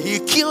ran away. He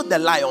killed the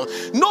lion.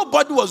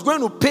 Nobody was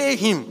going to pay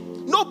him.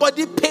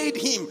 Nobody paid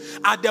him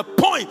at the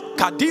point,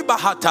 Kadiba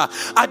Hata,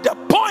 at the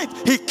point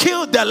he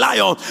killed the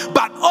lion.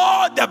 But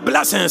all the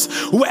blessings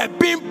were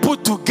being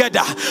put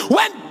together.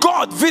 When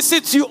God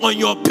visits you on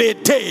your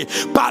payday,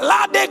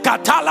 Balade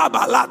Katala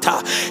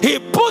Balata, he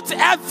puts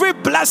every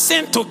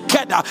blessing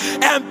together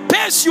and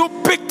pays you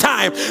big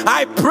time.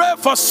 I pray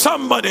for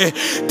somebody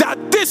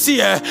that this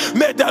year,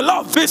 may the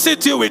Lord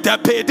visit you with a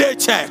payday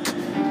check.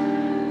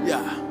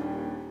 Yeah.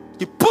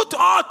 He put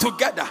all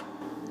together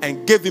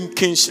and gave him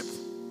kingship.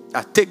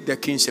 I take the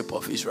kingship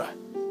of Israel.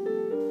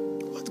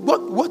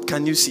 What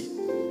can you see?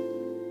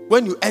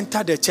 When you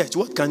enter the church,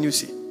 what can you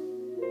see?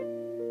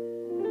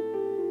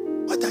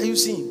 What are you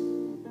seeing?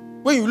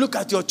 When you look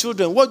at your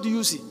children, what do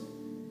you see?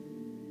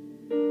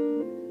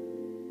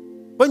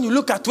 When you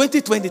look at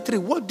 2023,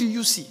 what do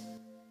you see?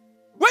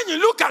 When you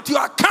look at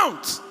your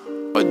account,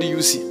 what do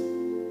you see?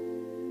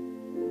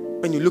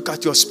 When you look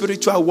at your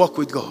spiritual walk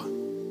with God,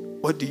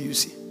 what do you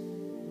see?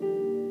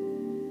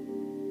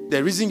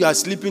 The reason you are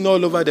sleeping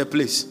all over the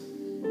place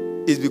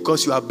is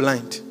because you are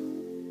blind.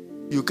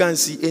 You can't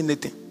see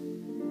anything.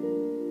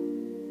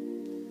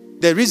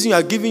 The reason you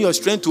are giving your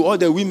strength to all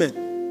the women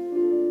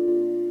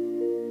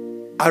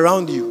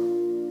around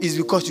you is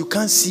because you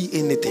can't see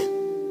anything.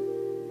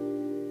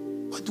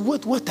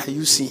 What are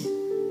you seeing?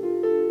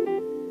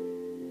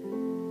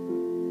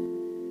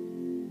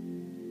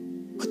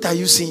 What are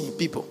you seeing,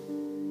 people?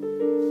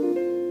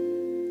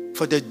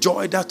 For the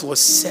joy that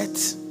was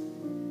set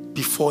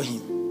before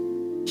him,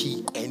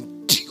 he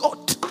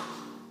endured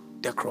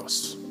the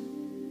cross.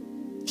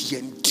 He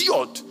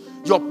endured.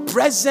 Your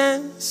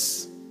present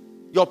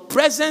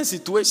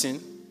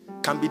situation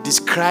can be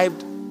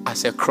described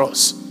as a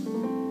cross.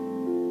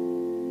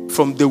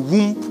 From the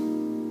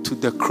womb to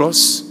the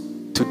cross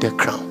to the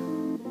crown.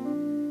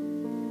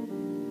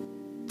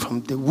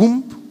 From the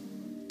womb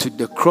to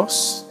the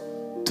cross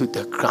to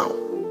the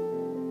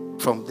crown.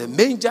 From the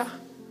manger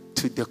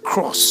to the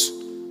cross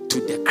to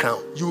the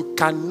crown. You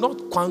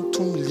cannot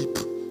quantum leap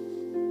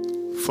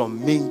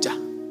from manger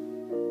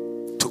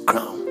to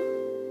crown.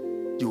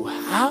 You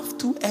have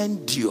to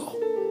endure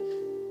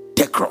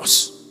the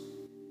cross.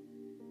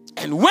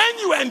 And when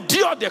you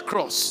endure the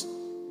cross,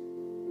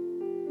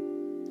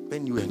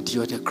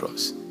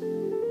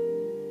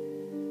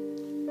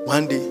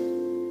 one day,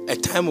 a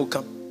time will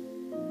come.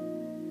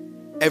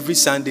 Every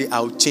Sunday,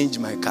 I'll change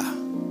my car.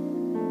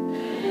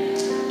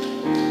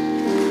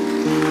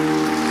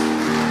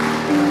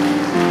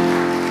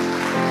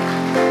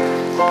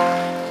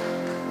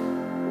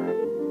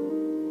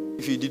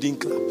 If you didn't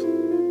clap,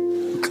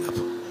 you clap.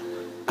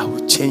 I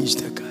will change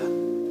the car.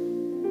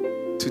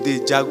 Today,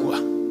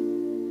 Jaguar.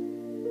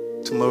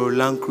 Tomorrow,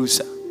 Land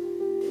Cruiser.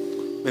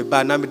 So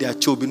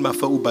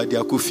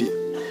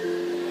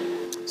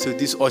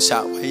this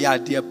usher, yeah,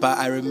 dear pa,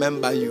 I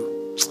remember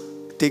you.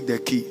 Take the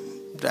key.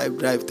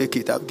 Drive, take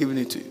it. I've given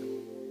it to you.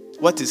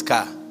 What is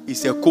car?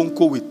 It's a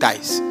Conco with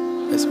ties.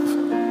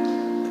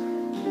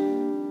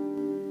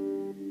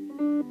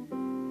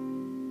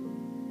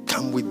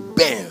 Come with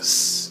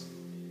Benz,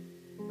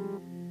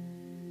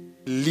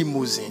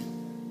 limousine,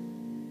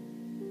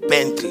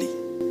 Bentley.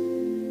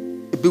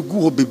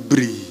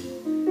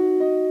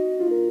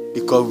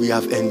 Because we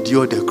have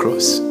endured the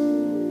cross.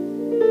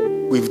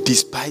 We've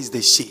despised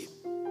the shame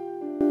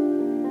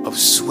of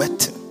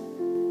sweating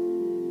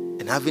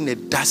and having a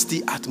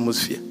dusty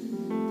atmosphere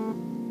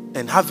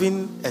and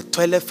having a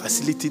toilet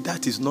facility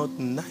that is not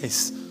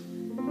nice.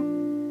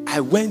 I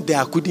went there,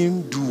 I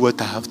couldn't do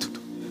what I have to do.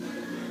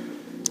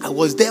 I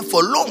was there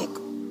for long.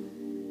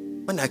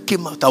 When I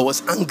came out, I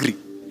was angry.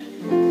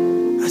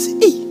 I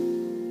said, hey,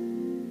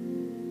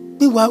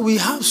 meanwhile, we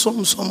have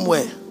some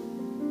somewhere.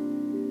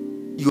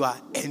 You are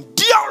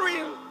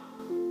enduring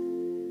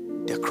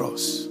the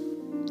cross.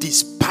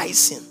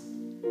 Despising.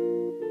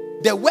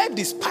 The word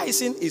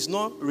despising is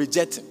not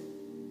rejecting.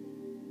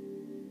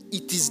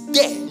 It is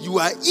there. You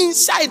are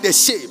inside the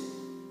shame,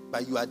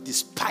 but you are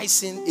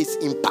despising its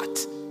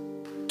impact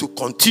to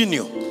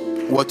continue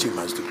what you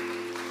must do.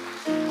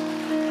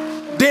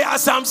 There are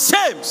some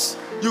shames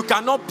you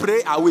cannot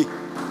pray away.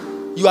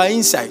 You are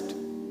inside.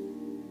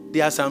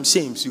 There are some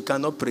shames you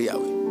cannot pray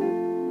away.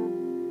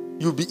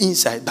 You'll be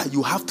inside, but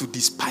you have to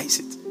despise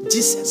it.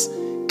 Jesus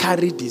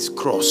carried his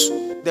cross.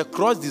 The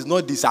cross did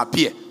not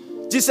disappear.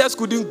 Jesus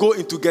couldn't go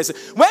into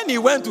Gethsemane. When he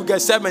went to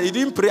Gethsemane, he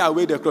didn't pray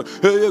away the cross.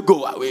 Hey,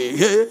 go away.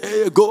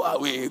 Hey, go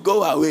away.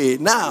 Go away.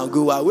 Now,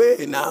 go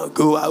away. Now,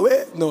 go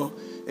away. No,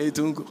 it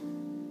won't go.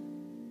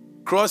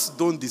 Cross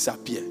don't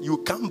disappear. You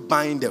can't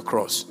bind the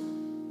cross.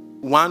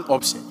 One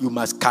option, you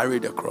must carry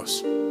the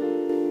cross.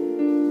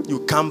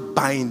 You can't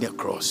bind the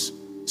cross.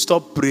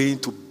 Stop praying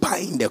to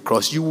bind the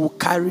cross. You will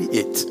carry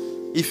it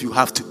if you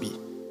have to be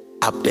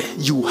up there.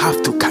 You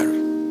have to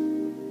carry.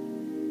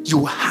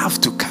 You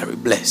have to carry.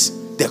 Bless.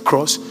 The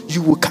cross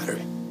you will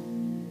carry.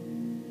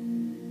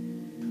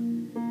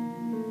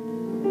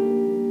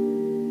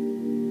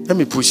 Let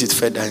me push it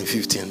further in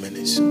 15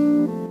 minutes.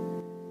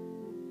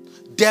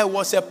 There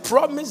was a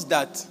promise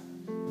that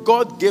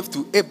God gave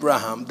to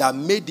Abraham that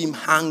made him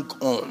hang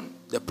on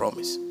the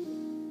promise.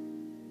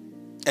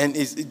 And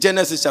it's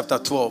Genesis chapter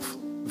 12,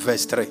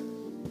 verse 3.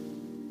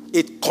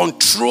 It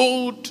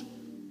controlled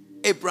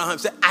Abraham.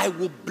 Said, I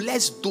will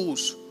bless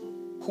those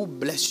who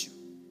bless you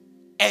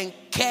and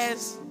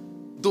curse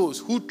those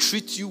who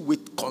treat you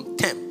with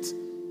contempt.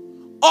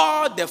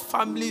 All the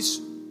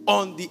families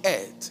on the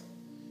earth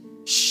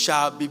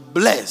shall be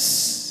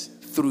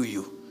blessed through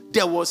you.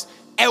 There was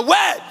a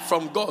word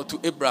from God to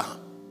Abraham.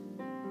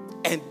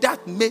 And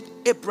that made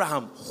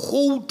Abraham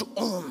hold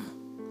on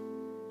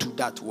to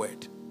that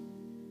word.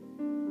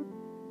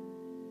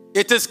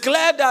 It is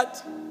clear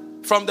that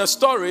from the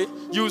story,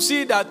 you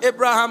see that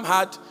Abraham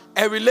had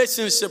a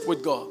relationship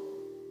with God.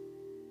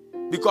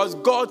 Because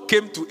God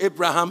came to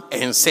Abraham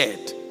and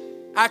said,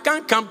 I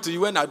can't come to you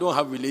when I don't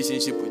have a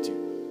relationship with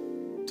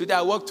you. Today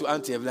I walk to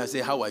Auntie Evelyn and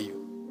say, how are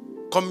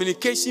you?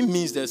 Communication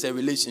means there's a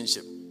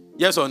relationship.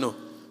 Yes or no?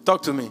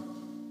 Talk to me.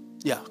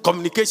 Yeah,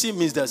 communication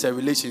means there's a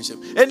relationship.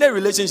 Any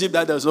relationship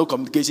that there's no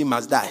communication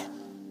must die.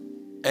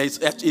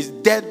 It's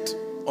dead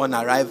on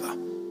arrival.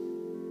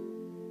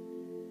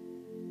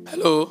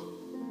 Hello?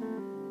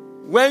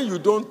 When you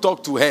don't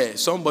talk to her,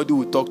 somebody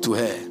will talk to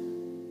her.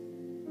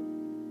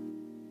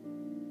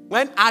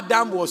 When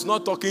Adam was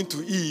not talking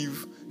to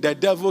Eve, the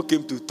devil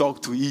came to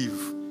talk to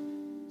Eve.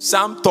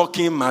 Some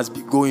talking must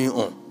be going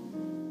on.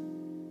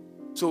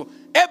 So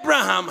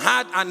Abraham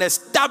had an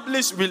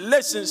established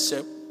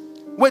relationship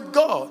with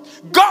God.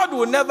 God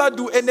will never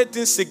do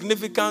anything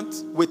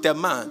significant with a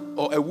man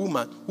or a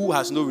woman who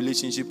has no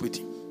relationship with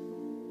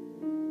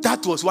him.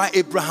 That was why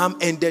Abraham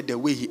ended the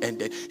way he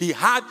ended. He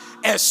had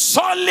a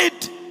solid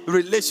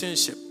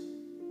relationship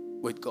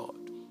with God.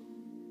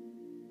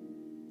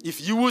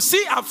 If you will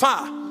see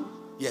afar,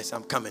 yes,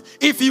 I'm coming.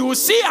 If you will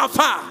see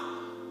afar,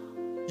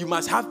 you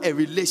must have a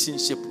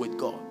relationship with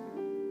God.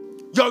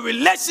 Your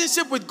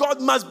relationship with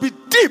God must be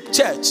deep,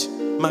 church.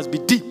 Must be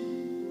deep.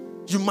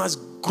 You must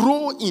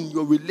grow in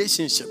your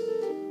relationship.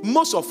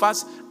 Most of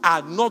us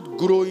are not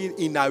growing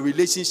in our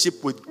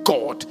relationship with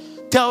God.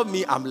 Tell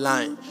me I'm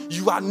lying.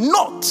 You are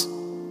not.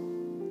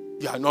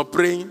 You are not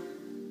praying.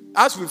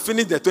 As we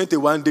finish the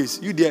 21 days,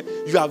 you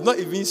have not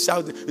even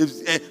shouted,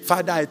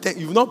 Father, I thank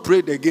you. You've not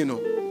prayed again.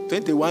 No.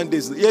 21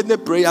 days. Any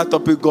prayer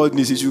topic God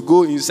needs, you should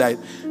go inside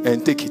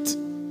and take it.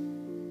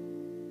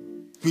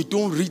 We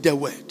don't read the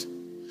word.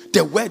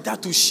 The word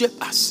that will shape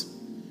us.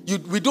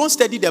 We don't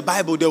study the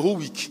Bible the whole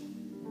week.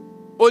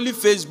 Only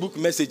Facebook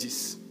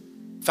messages.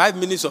 5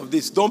 minutes of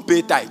this. Don't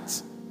pay tithe.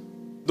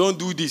 Don't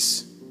do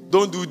this.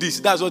 Don't do this.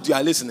 That's what you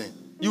are listening.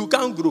 You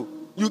can't grow.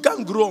 You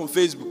can't grow on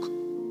Facebook.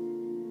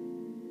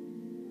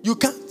 You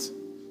can't.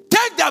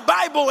 Take the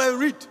Bible and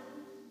read.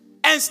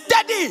 And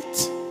study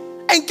it.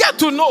 And get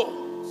to know.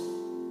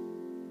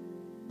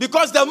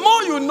 Because the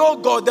more you know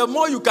God, the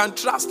more you can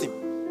trust him.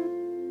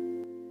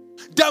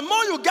 The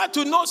more you get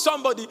to know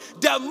somebody,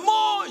 the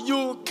more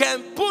you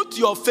can put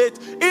your faith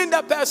in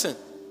the person.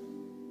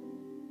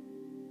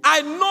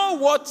 I know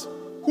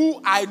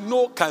who I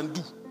know can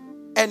do.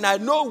 And I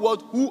know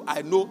who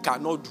I know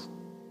cannot do.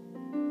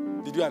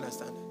 Did you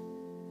understand that?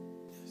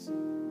 Yes.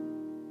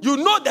 You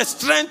know the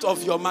strength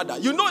of your mother.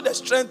 You know the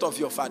strength of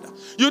your father.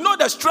 You know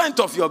the strength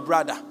of your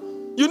brother.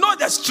 You know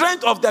the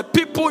strength of the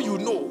people you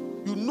know.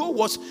 You know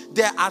what?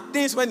 There are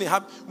things when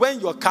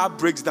your car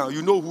breaks down,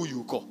 you know who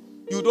you call.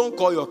 You don't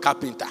call your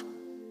carpenter.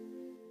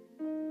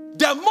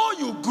 The more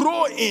you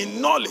grow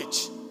in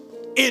knowledge,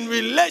 in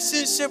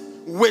relationship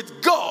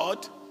with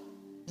God,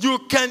 you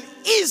can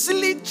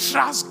easily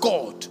trust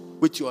God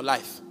with your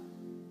life.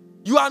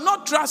 You are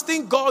not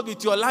trusting God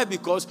with your life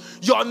because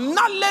your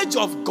knowledge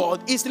of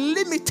God is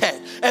limited.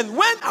 And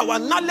when our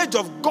knowledge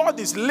of God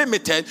is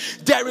limited,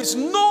 there is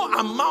no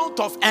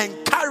amount of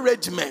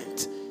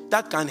encouragement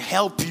that can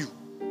help you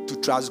to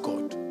trust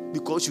God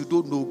because you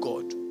don't know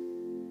God.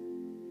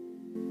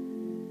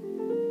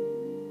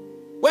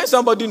 When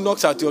somebody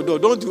knocks at your door,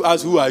 don't you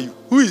ask, who are you?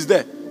 Who is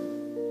there?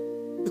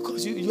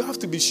 Because you have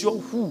to be sure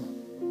who.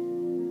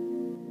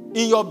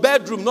 In your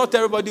bedroom, not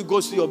everybody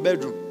goes to your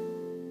bedroom.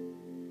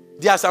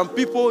 There are some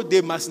people,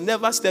 they must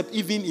never step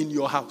even in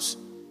your house.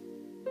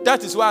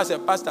 That is why as a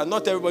pastor,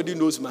 not everybody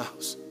knows my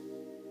house.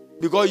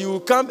 Because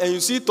you come and you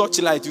see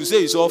torchlight, you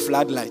say it's all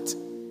floodlight.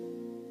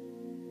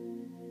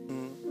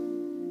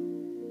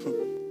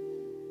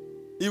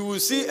 You will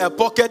see a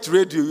pocket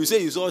radio, you say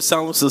it's all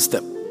sound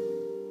system.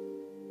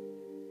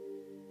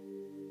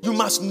 You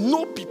must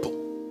know people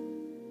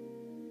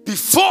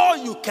before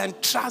you can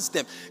trust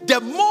them.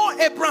 The more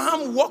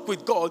Abraham walked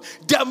with God,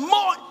 the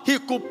more he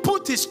could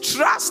put his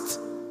trust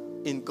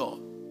in God.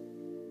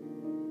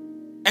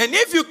 And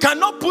if you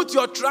cannot put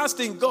your trust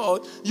in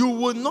God, you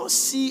will not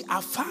see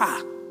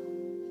afar.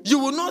 You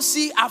will not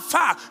see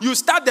afar. You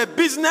start the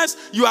business,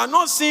 you are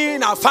not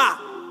seeing afar.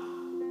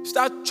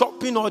 Start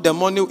chopping all the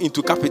money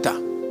into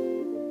capital.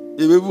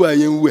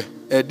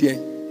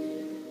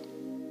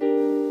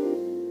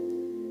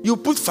 You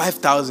put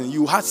 5,000,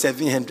 you had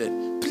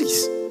 700.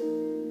 Please,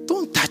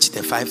 don't touch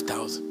the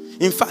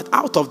 5,000. In fact,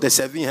 out of the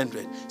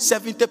 700,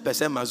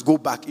 70% must go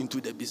back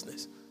into the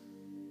business.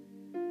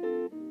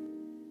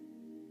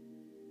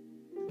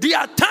 There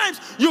are times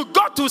you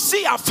got to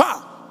see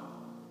afar.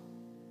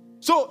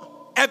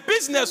 So, a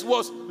business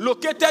was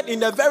located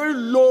in a very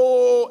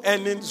low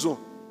earning zone.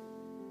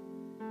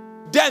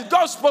 Then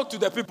God spoke to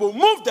the people,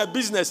 move the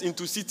business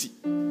into city.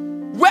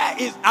 Where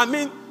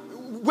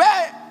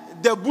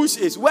the bush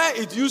is, where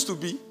it used to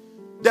be,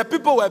 the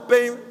people were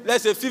paying,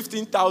 let's say,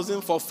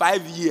 15,000 for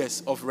 5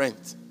 years of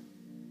rent.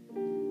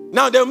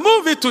 Now they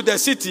move it to the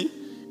city.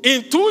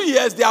 In 2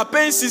 years, they are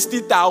paying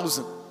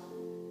 60,000.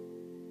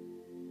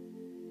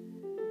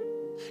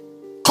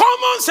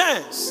 Common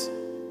sense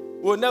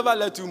will never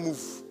let you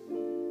move.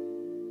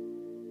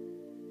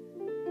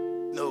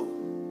 No.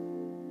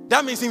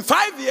 That means in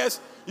 5 years,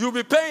 you'll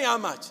be paying how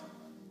much?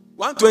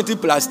 120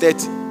 plus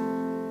 30.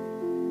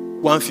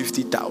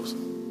 150,000.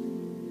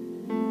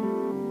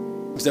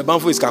 Mr.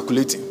 Banfo is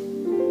calculating.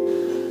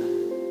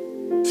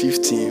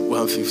 15,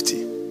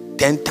 150.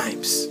 10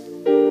 times.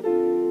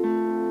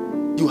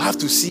 You have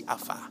to see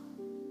afar.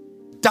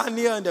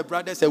 Daniel and the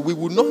brothers said, we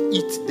will not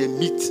eat the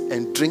meat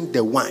and drink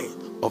the wine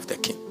of the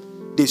king.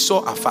 They saw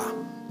afar.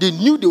 They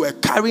knew they were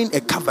carrying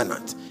a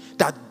covenant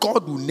that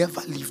God will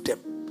never leave them.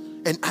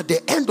 And at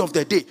the end of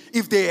the day,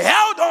 if they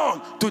held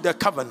on to the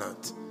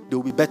covenant, they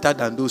will be better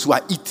than those who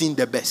are eating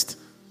the best.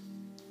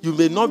 You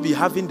may not be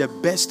having the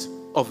best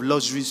of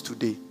luxuries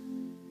today,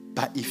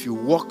 but if you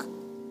walk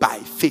by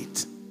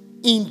faith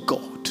in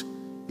God,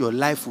 your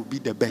life will be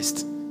the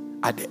best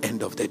at the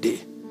end of the day.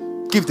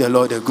 Give the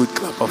Lord a good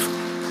clap of.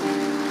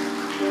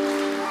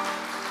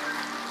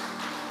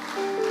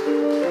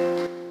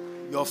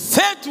 Your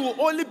faith will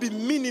only be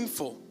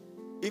meaningful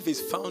if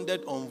it's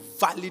founded on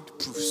valid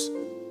proofs,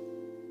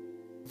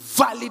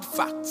 valid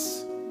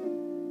facts,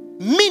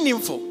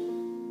 meaningful.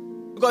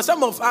 Because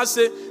some of us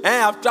say,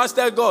 hey, I've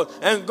trusted God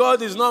and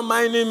God is not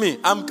minding me.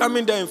 I'm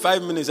coming there in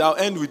 5 minutes. I'll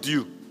end with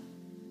you.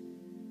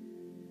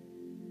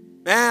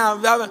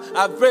 Man,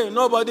 I've prayed.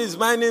 Nobody is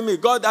minding me.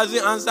 God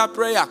doesn't answer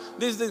prayer.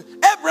 This.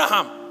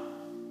 Abraham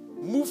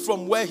moved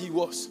from where he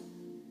was.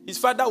 His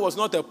father was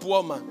not a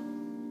poor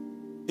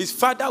man. His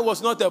father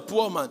was not a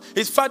poor man.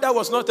 His father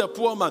was not a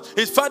poor man.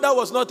 His father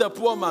was not a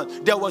poor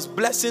man. There was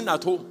blessing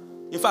at home.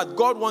 In fact,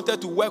 God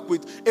wanted to work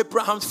with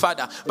Abraham's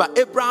father. But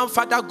Abraham's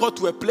father got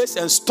to a place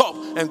and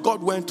stopped. And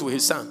God went to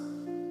his son.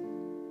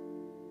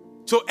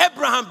 So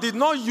Abraham did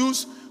not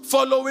use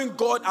following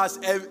God as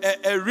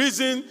a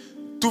reason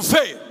to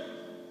fail.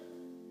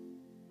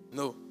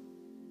 No.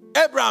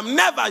 Abraham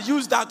never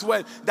used that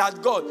word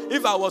that God,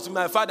 if I was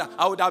my father,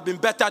 I would have been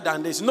better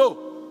than this.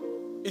 No.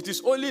 It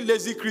is only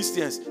lazy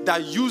Christians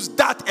that use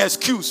that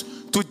excuse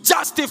to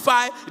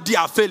justify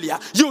their failure.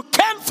 You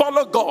can't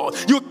follow God.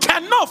 You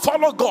cannot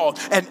follow God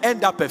and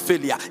end up a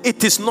failure.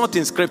 It is not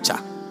in scripture.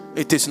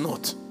 It is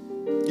not.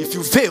 If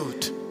you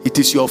failed, it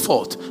is your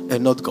fault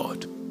and not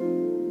God.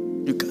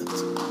 You can't.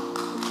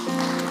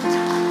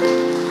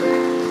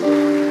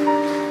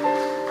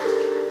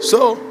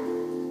 So,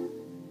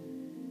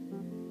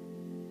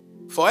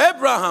 for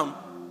Abraham,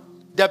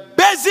 the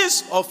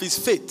basis of his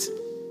faith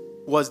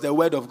was the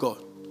word of God.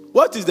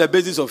 What is the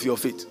basis of your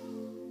faith?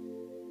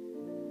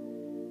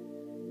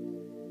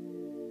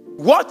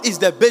 What is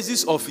the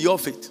basis of your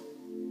faith?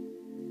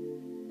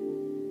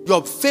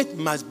 Your faith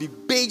must be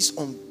based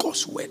on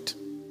God's word.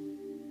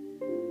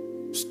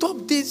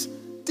 Stop this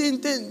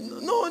thing.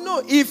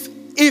 No.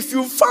 If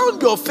you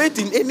found your faith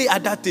in any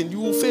other thing, you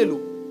will fail.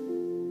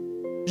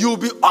 You will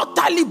be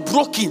utterly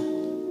broken.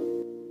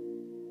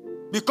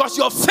 Because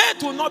your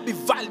faith will not be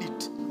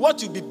valid.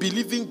 What you be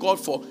believing God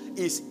for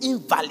is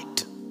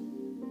invalid.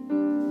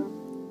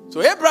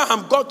 So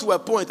Abraham got to a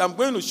point. I'm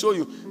going to show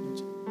you.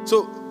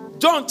 So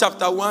John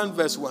chapter 1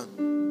 verse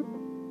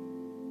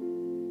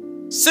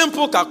 1.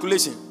 Simple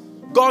calculation.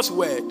 God's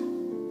word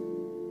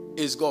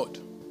is God.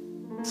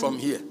 From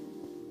here.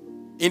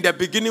 In the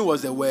beginning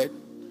was the word,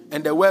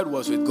 and the word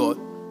was with God,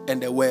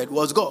 and the word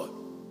was God.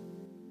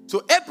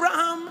 So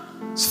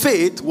Abraham's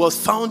faith was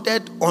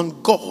founded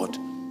on God.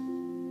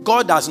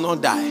 God does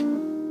not die.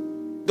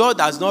 God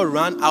does not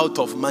run out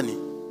of money.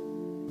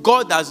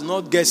 God does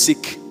not get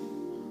sick.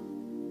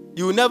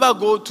 You will never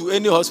go to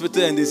any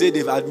hospital and they say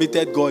they've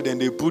admitted God and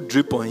they put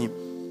drip on him.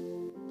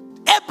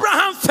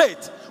 Abraham's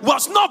faith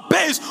was not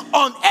based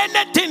on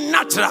anything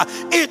natural.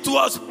 It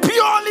was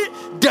purely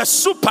the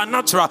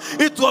supernatural.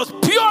 It was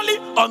purely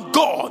on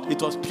God.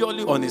 It was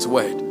purely on his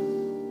word.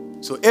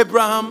 So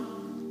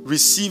Abraham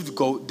received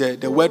God,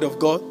 the word of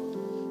God.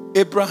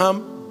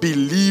 Abraham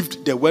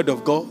believed the word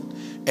of God.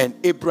 And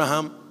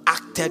Abraham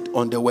acted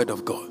on the word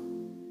of God.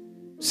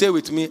 Say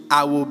with me,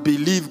 I will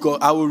believe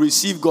God. I will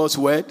receive God's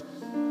word.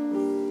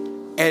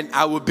 And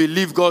I will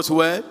believe God's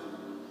word.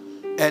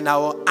 And I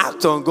will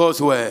act on God's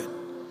word.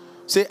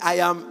 Say, I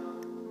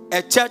am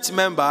a church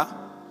member.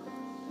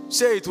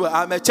 Say it well.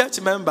 I'm a church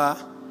member.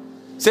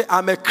 Say,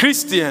 I'm a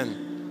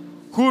Christian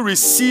who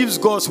receives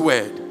God's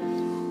word,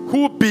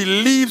 who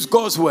believes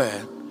God's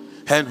word,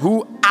 and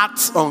who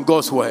acts on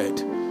God's word.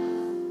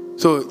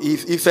 So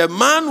if a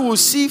man will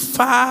see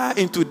far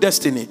into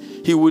destiny,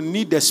 he will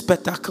need the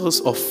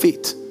spectacles of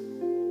faith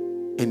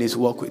in his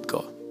walk with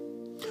God.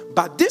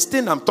 But this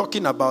thing I'm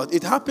talking about,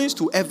 it happens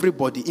to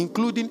everybody,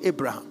 including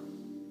Abraham.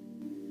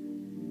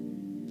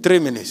 3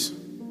 minutes.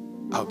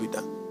 I'll be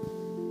done.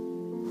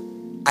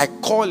 I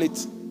call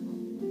it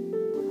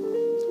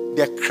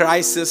the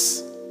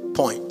crisis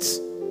point.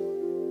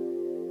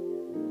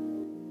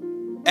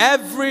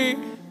 Every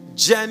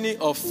journey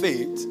of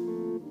faith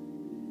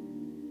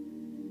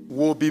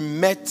will be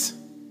met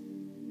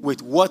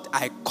with what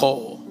I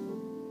call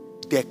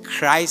the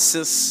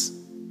crisis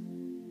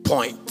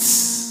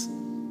points.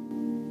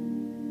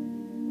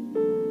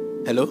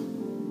 Hello?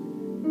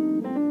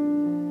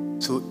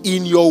 So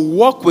in your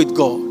walk with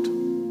God,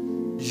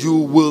 you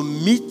will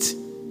meet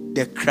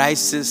the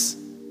crisis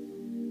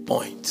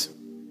point.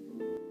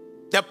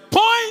 The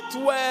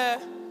point where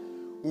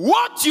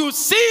what you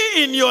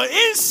see in your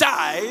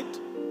inside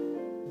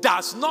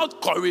does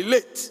not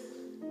correlate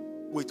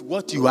with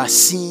what you are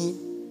seeing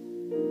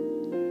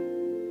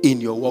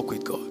in your walk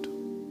with God.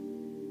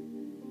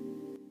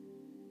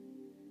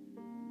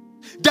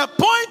 The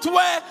point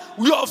where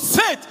your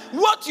faith,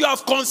 what you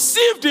have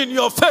conceived in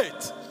your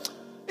faith,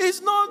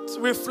 is not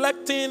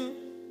reflecting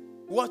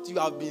what you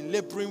have been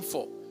laboring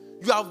for.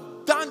 You have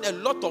done a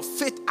lot of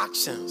faith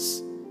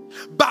actions,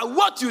 but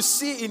what you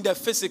see in the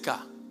physical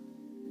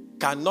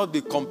cannot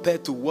be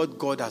compared to what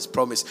God has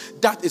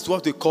promised. That is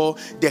what we call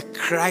the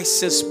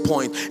crisis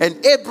point.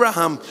 And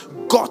Abraham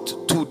got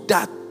to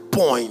that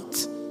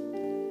point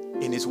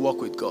in his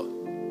walk with God.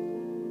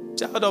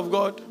 Child of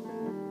God,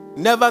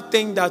 never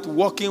think that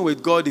walking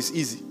with God is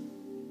easy.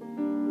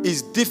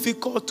 It's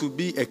difficult to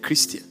be a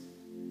Christian.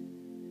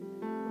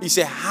 It's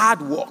a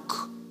hard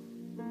walk.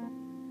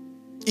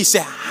 It's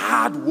a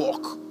hard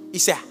walk.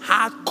 It's a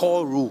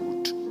hardcore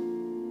road.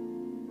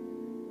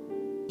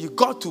 You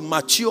got to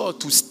mature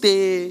to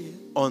stay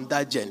on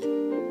that journey.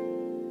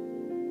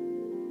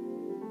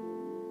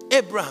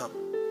 Abraham,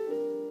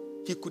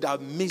 he could have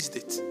missed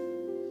it.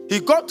 He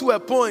got to a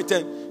point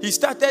and he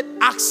started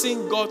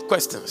asking God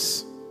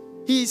questions.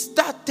 He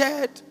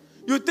started,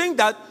 you think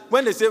that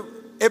when they say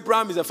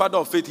Abraham is a father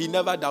of faith, he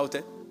never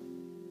doubted?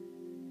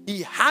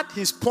 He had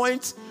his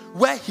points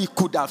where he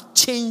could have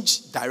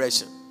changed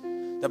direction.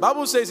 The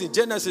Bible says in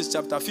Genesis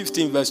chapter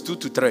 15 verse 2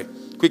 to 3,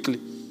 quickly.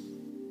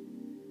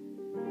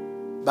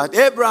 But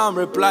Abraham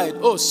replied,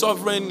 "Oh,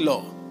 sovereign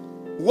Lord,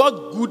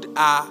 what good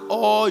are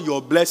all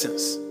your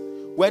blessings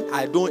when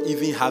I don't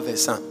even have a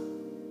son?"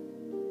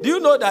 Do you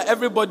know that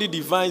everybody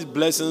defines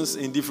blessings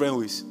in different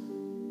ways?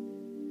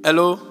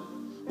 Hello?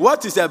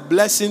 What is a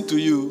blessing to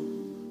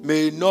you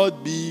may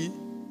not be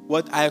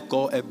what I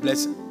call a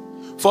blessing.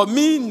 For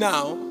me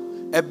now,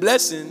 a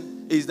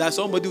blessing is that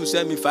somebody will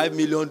send me $5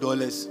 million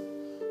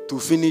to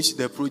finish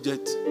the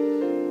project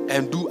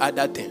and do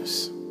other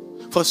things.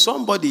 For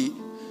somebody,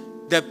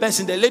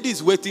 the lady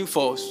is waiting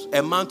for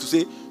a man to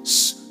say,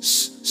 shh,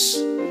 shh, shh.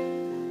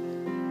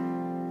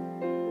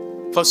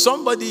 For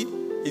somebody,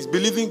 is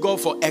believing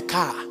God for a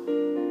car.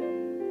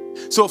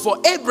 So for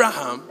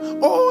Abraham,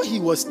 all he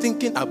was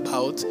thinking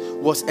about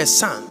was a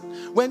son.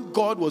 When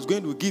God was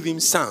going to give him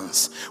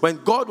sons, when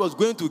God was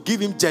going to give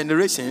him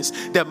generations,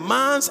 the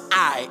man's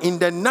eye in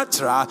the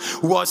natural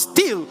was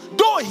still,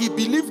 though he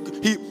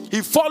believed,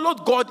 he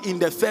followed God in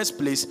the first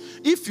place.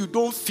 If you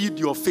don't feed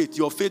your faith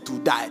will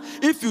die.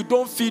 If you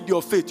don't feed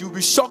your faith, you'll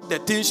be shocked the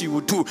things you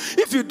will do.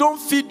 If you don't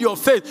feed your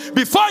faith,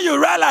 before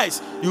you realize,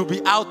 you'll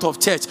be out of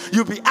church.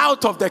 You'll be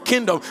out of the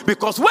kingdom.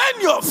 Because when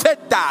your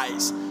faith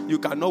dies, you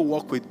cannot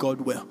walk with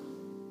God well.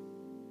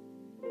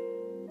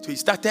 So he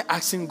started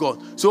asking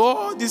God, so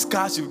all these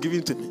cars you've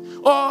given to me,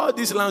 all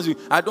these lands,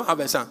 I don't have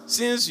a son.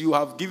 Since you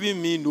have given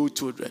me no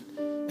children,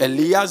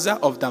 Eliezer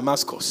of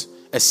Damascus,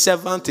 a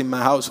servant in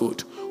my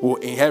household, will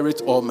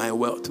inherit all my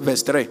wealth.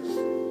 Verse 3.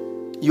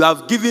 You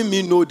have given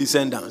me no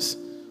descendants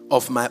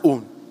of my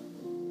own.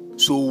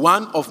 So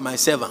one of my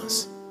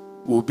servants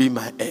will be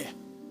my heir.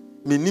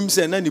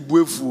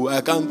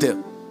 I can't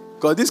tell.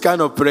 Because this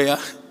kind of prayer,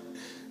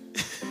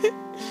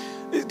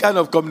 this kind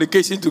of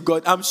communication to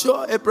God, I'm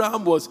sure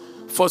Abraham was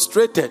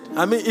frustrated.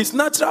 I mean, it's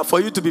natural for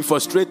you to be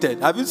frustrated.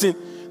 Have you seen?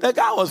 The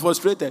guy was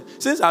frustrated.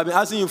 Since I've been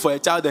asking you for a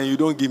child and you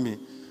don't give me,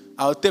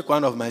 I'll take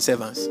one of my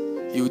servants.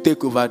 He will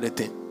take over the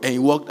thing. And he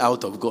walked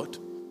out of God.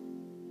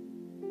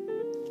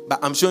 But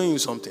I'm showing you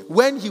something.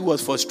 When he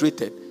was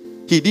frustrated,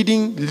 he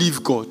didn't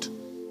leave God.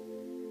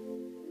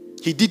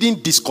 He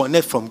didn't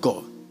disconnect from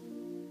God.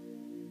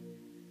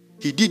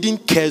 He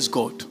didn't curse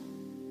God.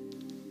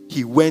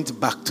 He went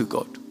back to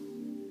God.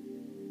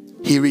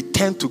 He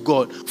returned to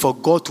God for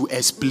God to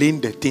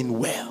explain the thing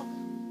well.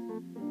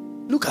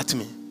 Look at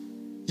me.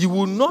 You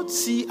will not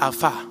see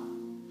afar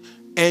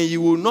and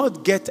you will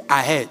not get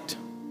ahead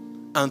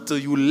until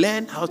you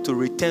learn how to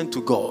return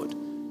to God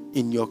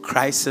in your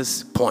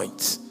crisis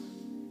point.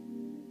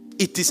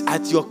 It is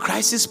at your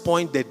crisis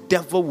point the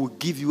devil will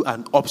give you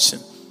an option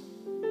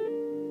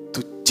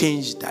to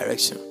change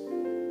direction.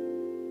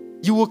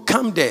 You will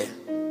come there.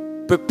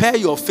 Prepare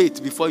your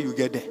faith before you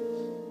get there.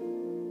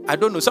 I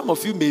don't know. Some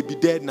of you may be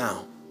there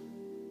now.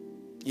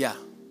 Yeah.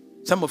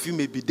 Some of you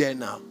may be there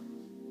now.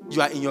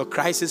 You are in your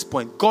crisis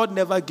point. God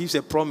never gives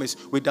a promise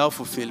without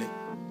fulfilling.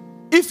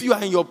 If you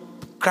are in your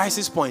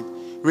crisis point,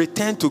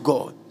 return to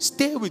God.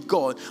 Stay with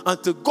God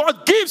until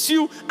God gives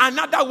you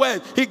another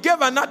word. He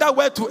gave another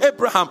word to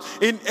Abraham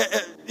in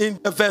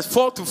verse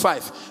 4 to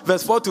 5.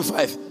 Verse 4 to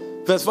 5.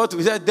 Verse 4 to 5.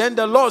 He said, then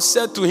the Lord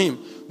said to him,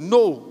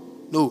 no,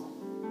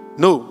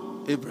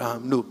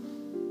 Abraham, no.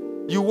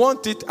 You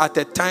want it at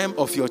a time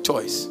of your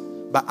choice,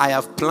 but I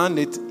have planned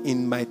it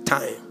in my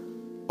time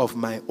of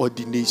my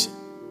ordination.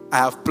 I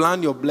have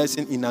planned your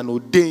blessing in an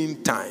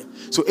ordained time.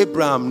 So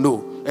Abraham,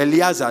 no.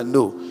 Eliezer,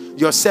 no.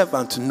 Your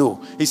servant,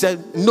 no. He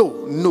said,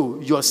 no,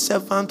 your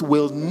servant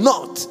will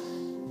not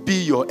be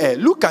your heir.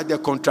 Look at the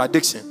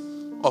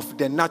contradiction of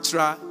the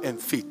natural and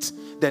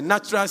faith. The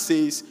natural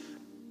says,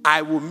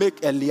 I will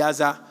make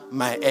Eliezer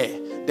my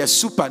heir. The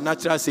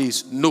supernatural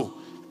says, no.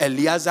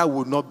 Eliezer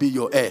will not be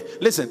your heir.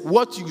 Listen,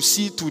 what you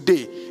see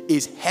today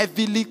is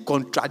heavily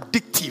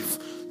contradictive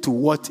to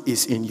what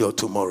is in your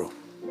tomorrow.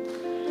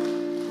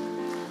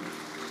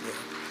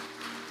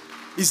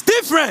 It's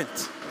different.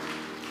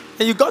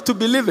 And you got to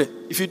believe it.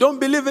 If you don't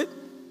believe it,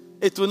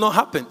 it will not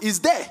happen. It's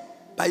there.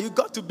 But you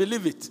got to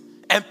believe it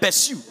and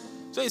pursue.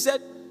 So he said,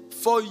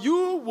 for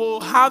you will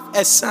have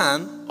a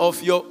son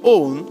of your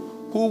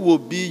own who will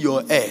be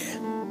your heir.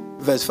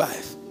 Verse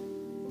 5.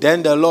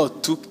 Then the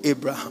Lord took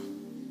Abraham.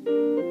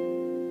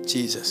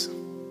 Jesus.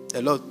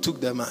 The Lord took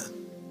the man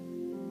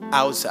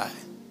outside.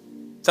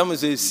 Someone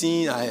say,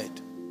 seeing ahead.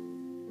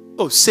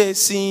 Oh, say,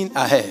 seeing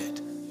ahead.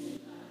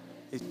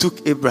 He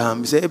took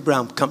Abraham. He said,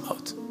 Abraham, come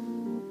out.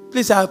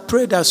 Please, I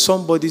pray that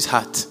somebody's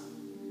heart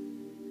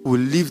will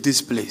leave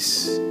this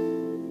place.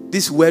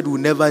 This word will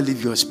never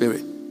leave your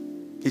spirit.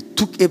 He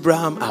took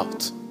Abraham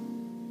out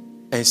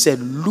and said,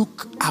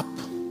 look up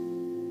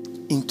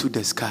into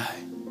the sky.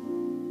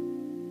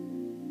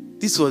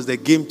 This was the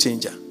game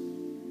changer.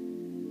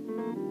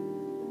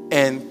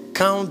 And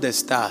count the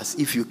stars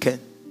if you can.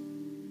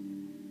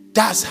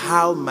 That's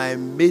how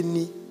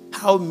many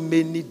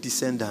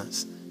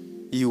descendants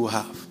you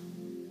have.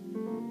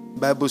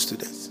 Bible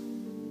students.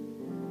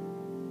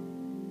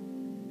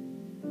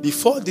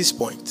 Before this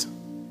point,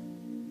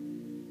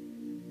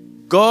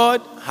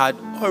 God had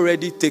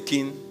already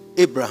taken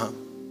Abraham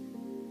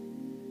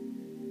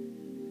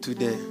to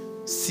the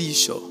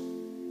seashore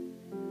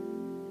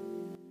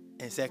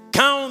and said,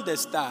 count the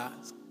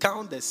stars,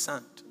 count the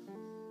sand.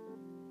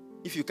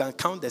 If you can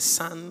count the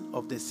sand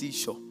of the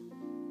seashore,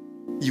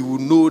 you will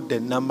know the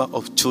number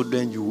of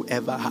children you will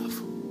ever have.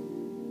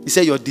 He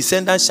said, your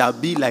descendants shall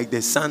be like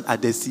the sand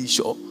at the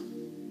seashore.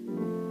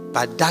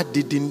 But that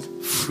didn't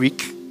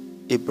freak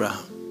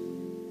Abraham.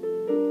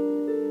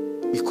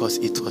 Because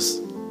it was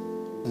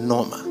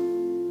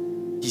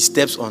normal. He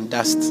steps on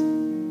dust.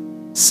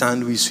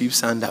 Sand will sweep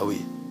sand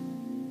away.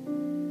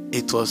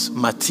 It was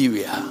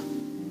material.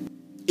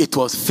 It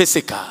was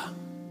physical.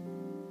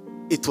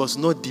 It was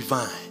not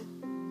divine.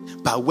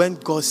 But when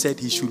God said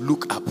he should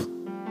look up,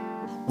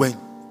 when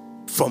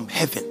from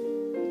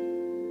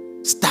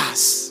heaven,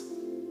 stars,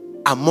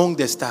 among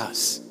the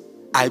stars,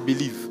 I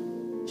believe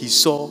he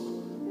saw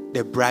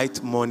the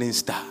bright morning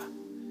star.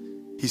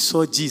 He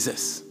saw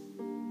Jesus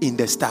in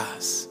the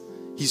stars.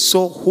 He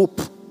saw hope.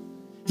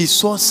 He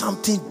saw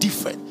something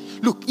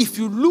different. Look, if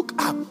you look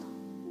up,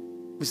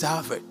 Mr.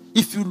 Alfred,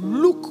 if you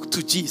look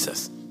to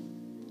Jesus,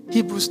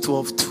 Hebrews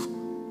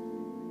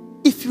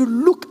 12:2, if you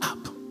look up,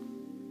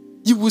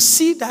 you will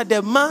see that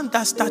the man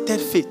that started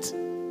faith,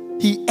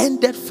 he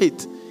ended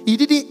faith. He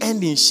didn't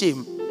end in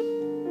shame.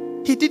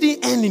 He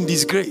didn't end in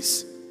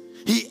disgrace.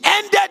 He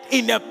ended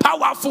in a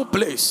powerful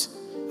place.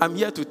 I'm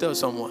here to tell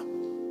someone,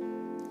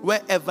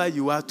 wherever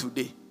you are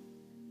today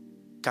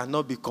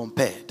cannot be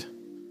compared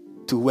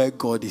to where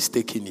God is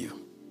taking you.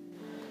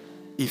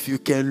 If you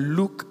can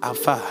look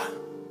afar,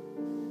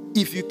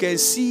 if you can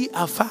see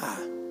afar.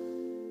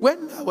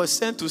 When I was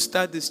sent to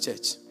start this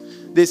church,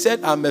 they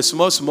said I'm a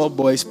small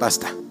boys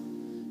pastor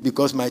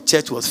because my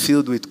church was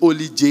filled with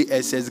only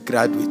JSS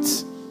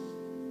graduates.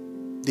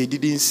 They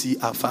didn't see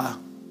afar.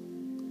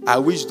 I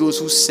wish those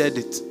who said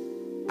it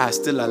are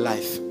still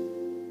alive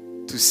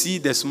to see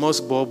the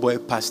small boy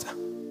pastor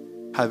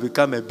have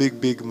become a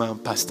big man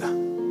pastor.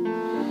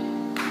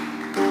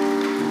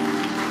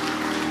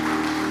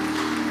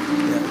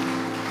 Yeah.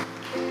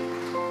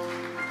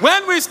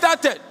 When we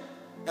started,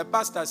 a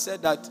pastor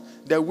said that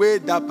the way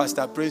that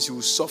pastor prays, you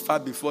will suffer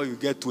before you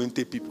get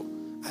 20 people.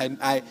 And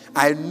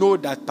I know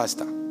that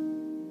pastor.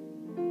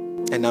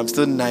 And I'm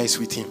still nice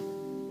with him.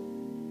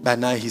 But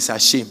now he's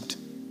ashamed.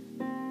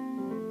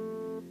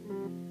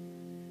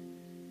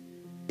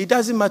 It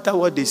doesn't matter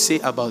what they say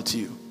about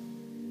you.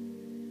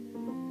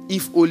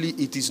 If only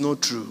it is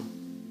not true,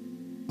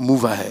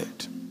 move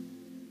ahead.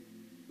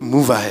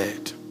 Move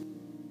ahead.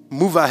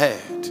 Move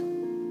ahead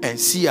and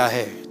see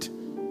ahead.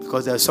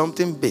 Because there's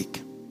something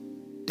big.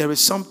 There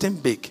is something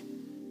big.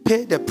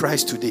 Pay the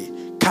price today.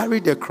 Carry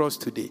the cross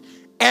today.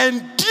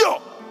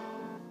 Endure.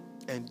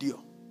 Endure.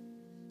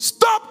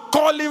 Stop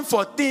calling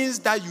for things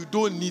that you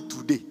don't need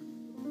today.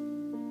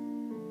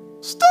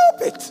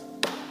 Stop it.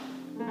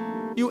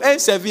 You earn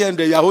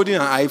 700, you are holding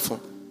an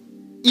iPhone.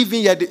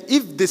 Even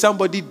if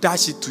somebody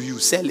dash it to you,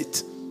 sell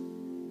it.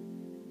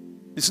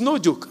 It's no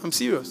joke. I'm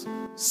serious.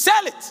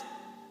 Sell it.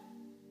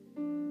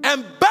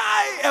 And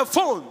buy a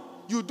phone.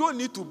 You don't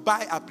need to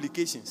buy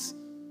applications.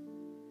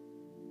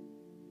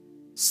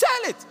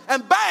 Sell it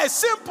and buy a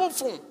simple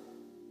phone.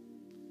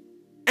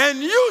 And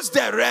use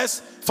the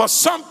rest for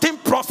something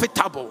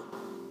profitable.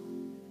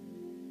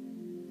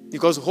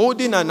 Because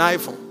holding an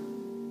iPhone,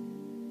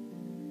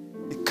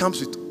 it comes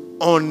with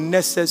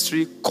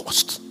unnecessary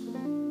cost.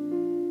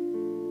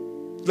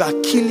 You are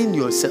killing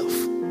yourself.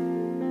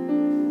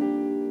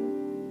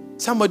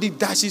 Somebody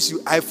dashes you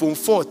iPhone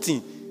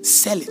 14,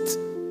 sell it.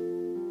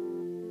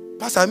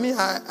 Pastor,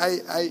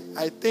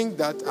 I think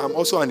that I'm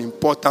also an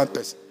important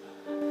person.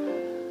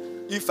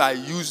 If I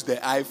use the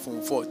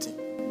iPhone 14,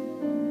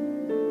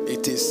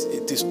 it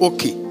is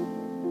okay.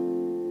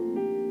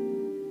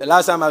 The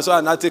last time I saw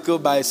an article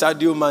by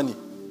Sadio Mane,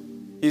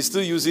 he's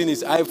still using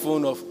his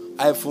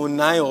iPhone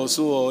 9 or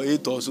so or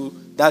 8 or so,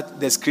 that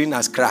the screen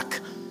has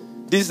cracked.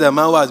 This is the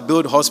man who has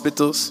built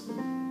hospitals,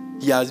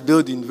 he has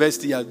built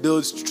university, he has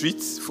built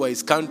streets for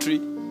his country.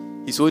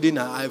 He's holding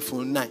an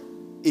iPhone 9,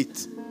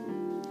 8.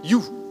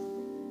 You,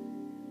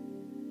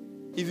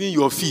 even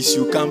your fees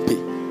you can't pay.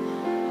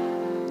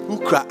 Who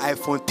cry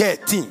iPhone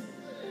 13?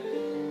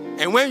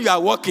 And when you are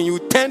walking, you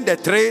turn the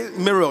tray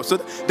mirror so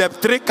the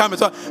tray cameras,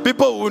 so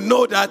people will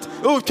know that,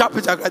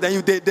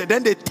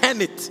 then they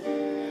turn it.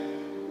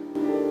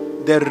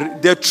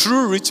 The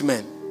true rich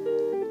men,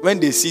 when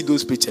they see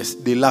those pictures,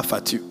 they laugh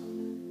at you.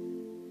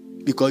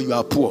 Because you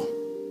are poor.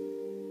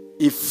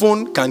 If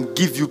phone can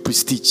give you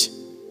prestige,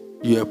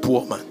 you're a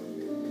poor man.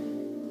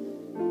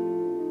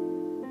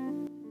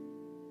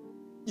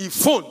 If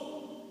phone,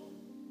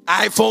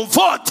 iPhone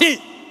 14,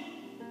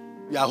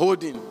 you are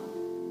holding,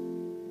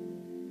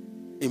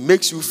 it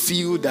makes you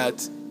feel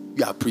that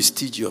you are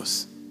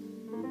prestigious.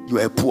 You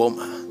are a poor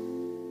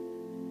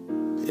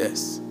man.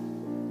 Yes.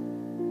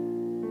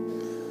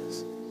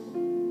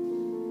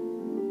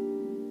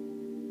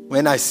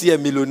 When I see a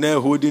millionaire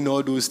holding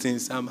all those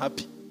things, I'm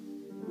happy.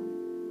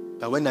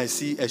 But when I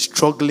see a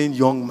struggling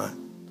young man,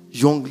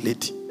 young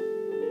lady,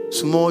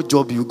 small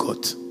job you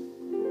got,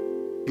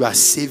 you are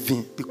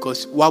saving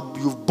because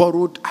you've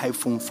borrowed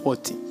iPhone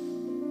 14.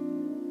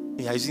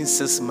 You are using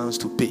 6 months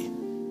to pay.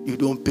 You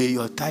don't pay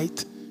your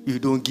tithe. You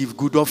don't give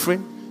good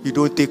offering. You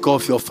don't take care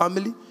of your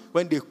family.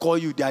 When they call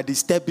you, they are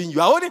disturbing you.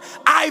 You are holding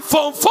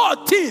iPhone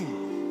 14.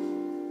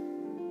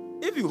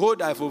 If you hold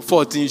iPhone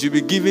 14, you should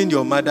be giving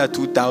your mother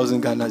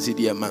 2,000 Ghana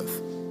cedi a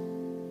month.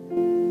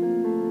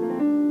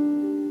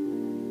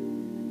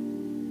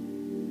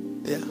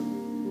 Yeah.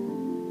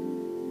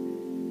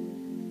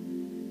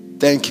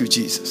 Thank you,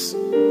 Jesus.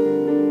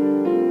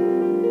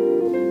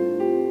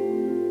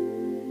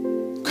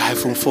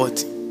 iPhone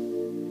 14.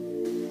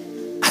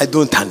 I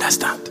don't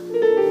understand.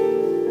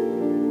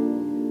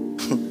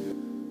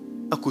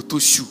 Akoto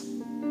shoe.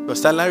 Your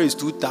salary is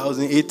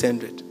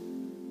 2,800.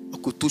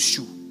 Akoto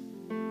shoe.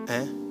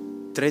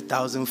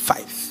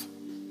 3,005.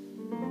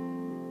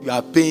 You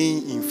are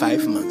paying in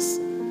 5 months.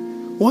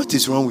 What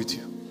is wrong with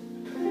you?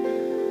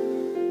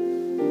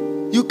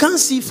 You can't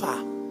see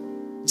far.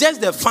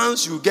 Just the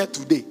funds you get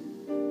today.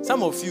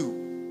 Some of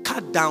you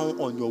cut down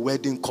on your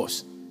wedding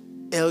cost.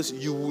 Else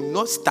you will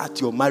not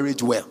start your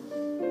marriage well.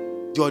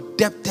 Your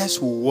debtors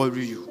will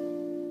worry you.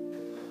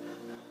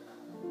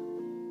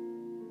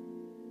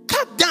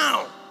 Cut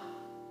down.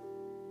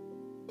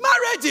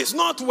 Marriage is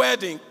not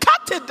wedding.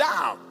 Cut it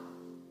down.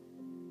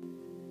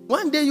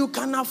 One day you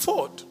can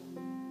afford.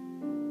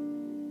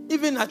 If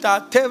Even at our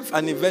 10th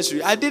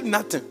anniversary, I did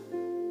nothing.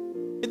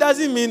 It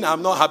doesn't mean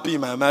I'm not happy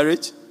in my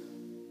marriage.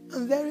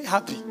 I'm very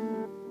happy.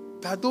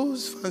 But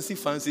those fancy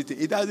things,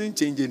 it doesn't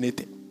change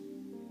anything.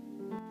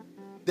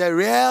 The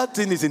real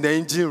thing is in the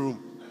engine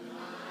room.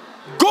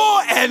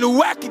 Go and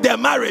work the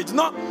marriage,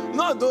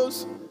 not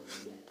those.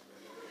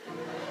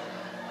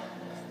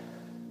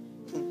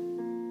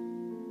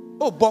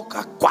 Oh,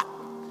 boka kwa.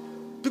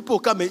 People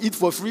come and eat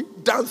for free,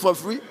 dance for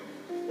free.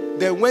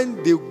 Then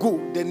when they go,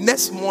 the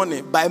next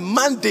morning, by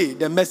Monday,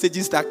 the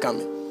messages start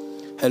coming.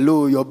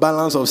 Hello, your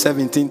balance of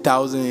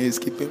 17,000 is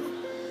keeping.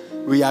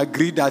 We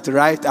agreed that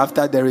right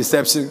after the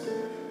reception,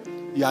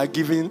 you are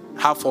giving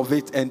half of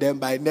it, and then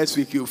by next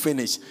week you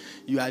finish.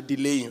 You are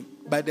delaying.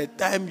 By the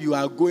time you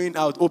are going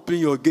out, open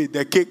your gate,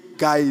 the cake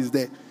guy is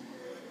there.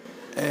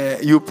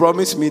 You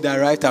promised me that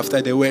right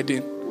after the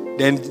wedding,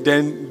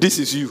 then this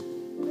is you.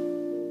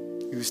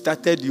 You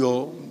started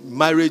your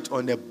marriage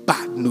on a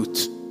bad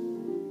note.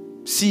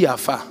 See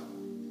afar.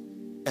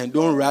 And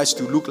don't rush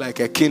to look like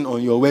a king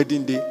on your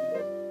wedding day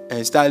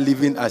and start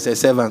living as a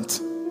servant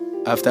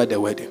after the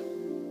wedding.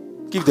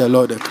 Give the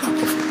Lord a clap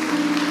of hands.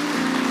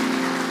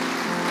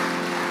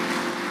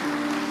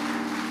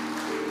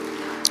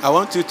 I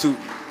want you to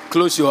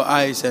close your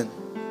eyes and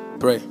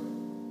pray.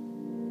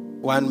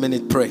 1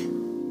 minute pray.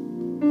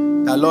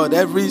 That Lord,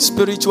 every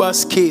spiritual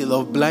scale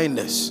of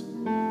blindness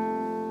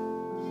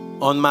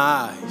on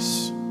my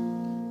eyes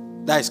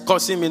that is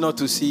causing me not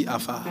to see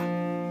afar,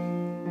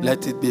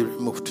 let it be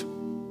removed.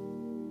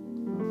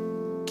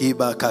 May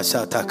the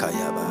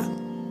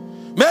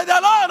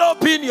Lord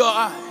open your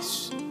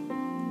eyes.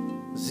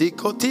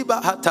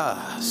 Zikotiba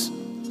hatas.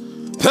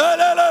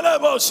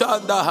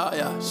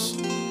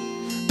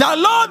 That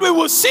Lord, we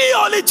will see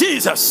only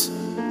Jesus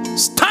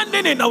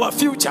standing in our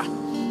future,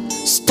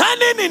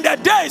 standing in the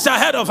days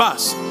ahead of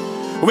us.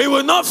 We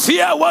will not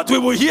fear what we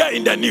will hear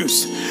in the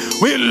news.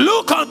 We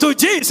look unto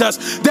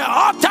Jesus, the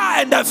author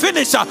and the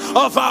finisher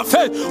of our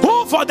faith,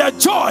 who for the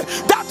joy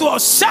that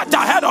was set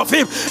ahead of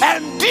him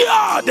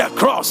endured the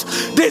cross,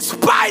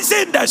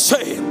 despising the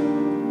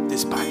shame.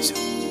 Despising.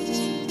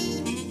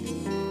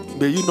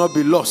 May you not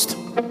be lost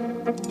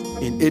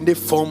in any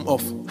form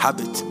of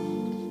habit.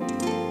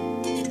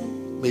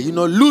 May you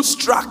not lose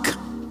track.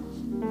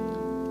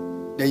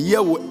 The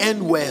year will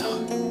end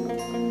well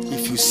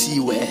if you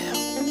see well.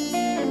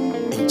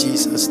 In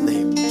Jesus'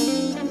 name,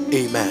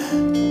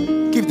 amen.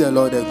 Give the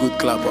Lord a good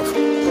clap of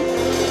hands.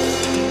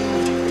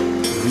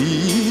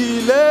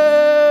 We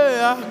lay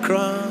our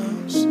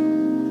crowns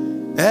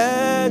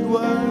and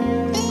worship.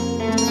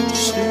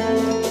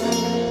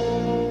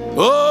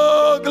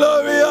 Oh,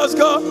 glorious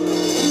God,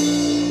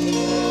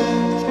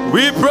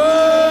 we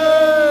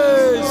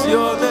praise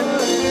your name.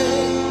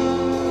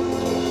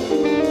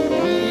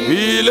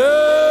 We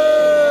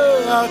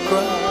lay our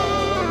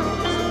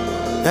crowns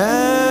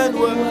and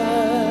worship.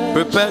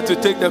 Prepare to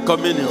take the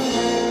communion.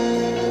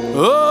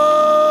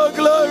 Oh,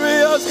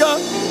 glorious God,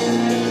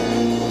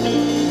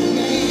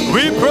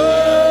 we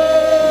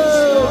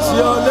praise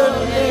your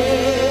name.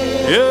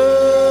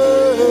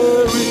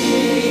 Yeah, we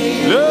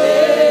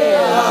lay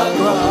our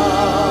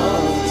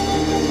crowns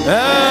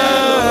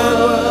and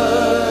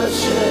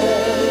worship.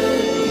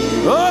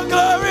 Oh,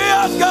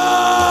 glorious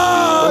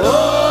God.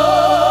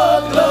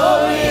 Oh,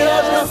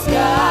 glorious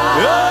God.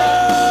 Yeah.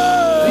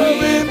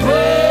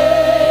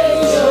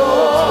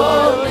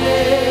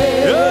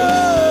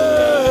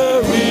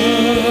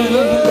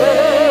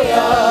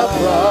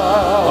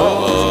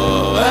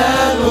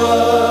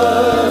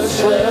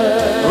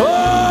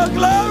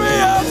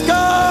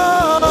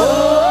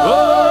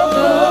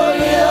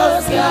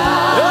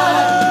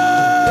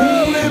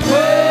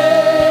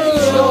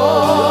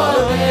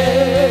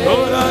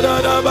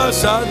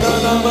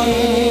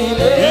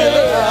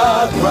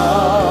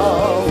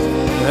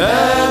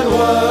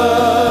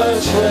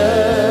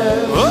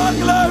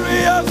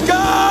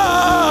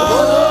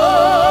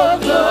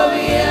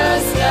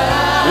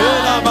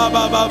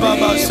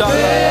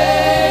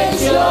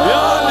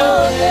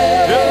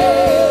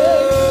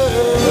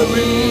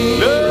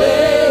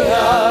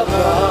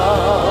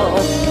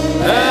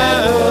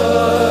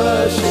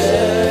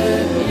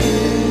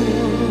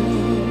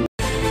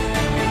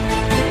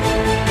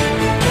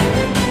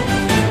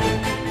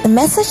 The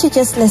message you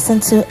just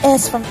listened to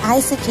is from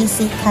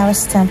ICGC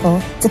Charis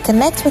Temple. To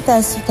connect with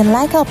us, you can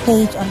like our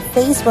page on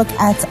Facebook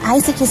at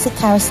ICGC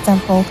Charis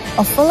Temple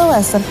or follow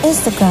us on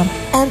Instagram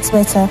and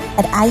Twitter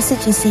at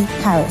ICGC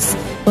Charis.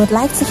 We would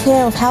like to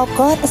hear of how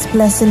God is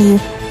blessing you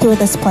through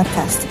this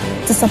podcast.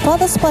 To support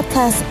this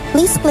podcast,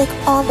 please click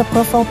on the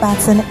profile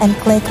button and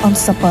click on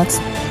support.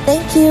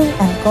 Thank you,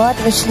 and God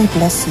richly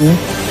bless you.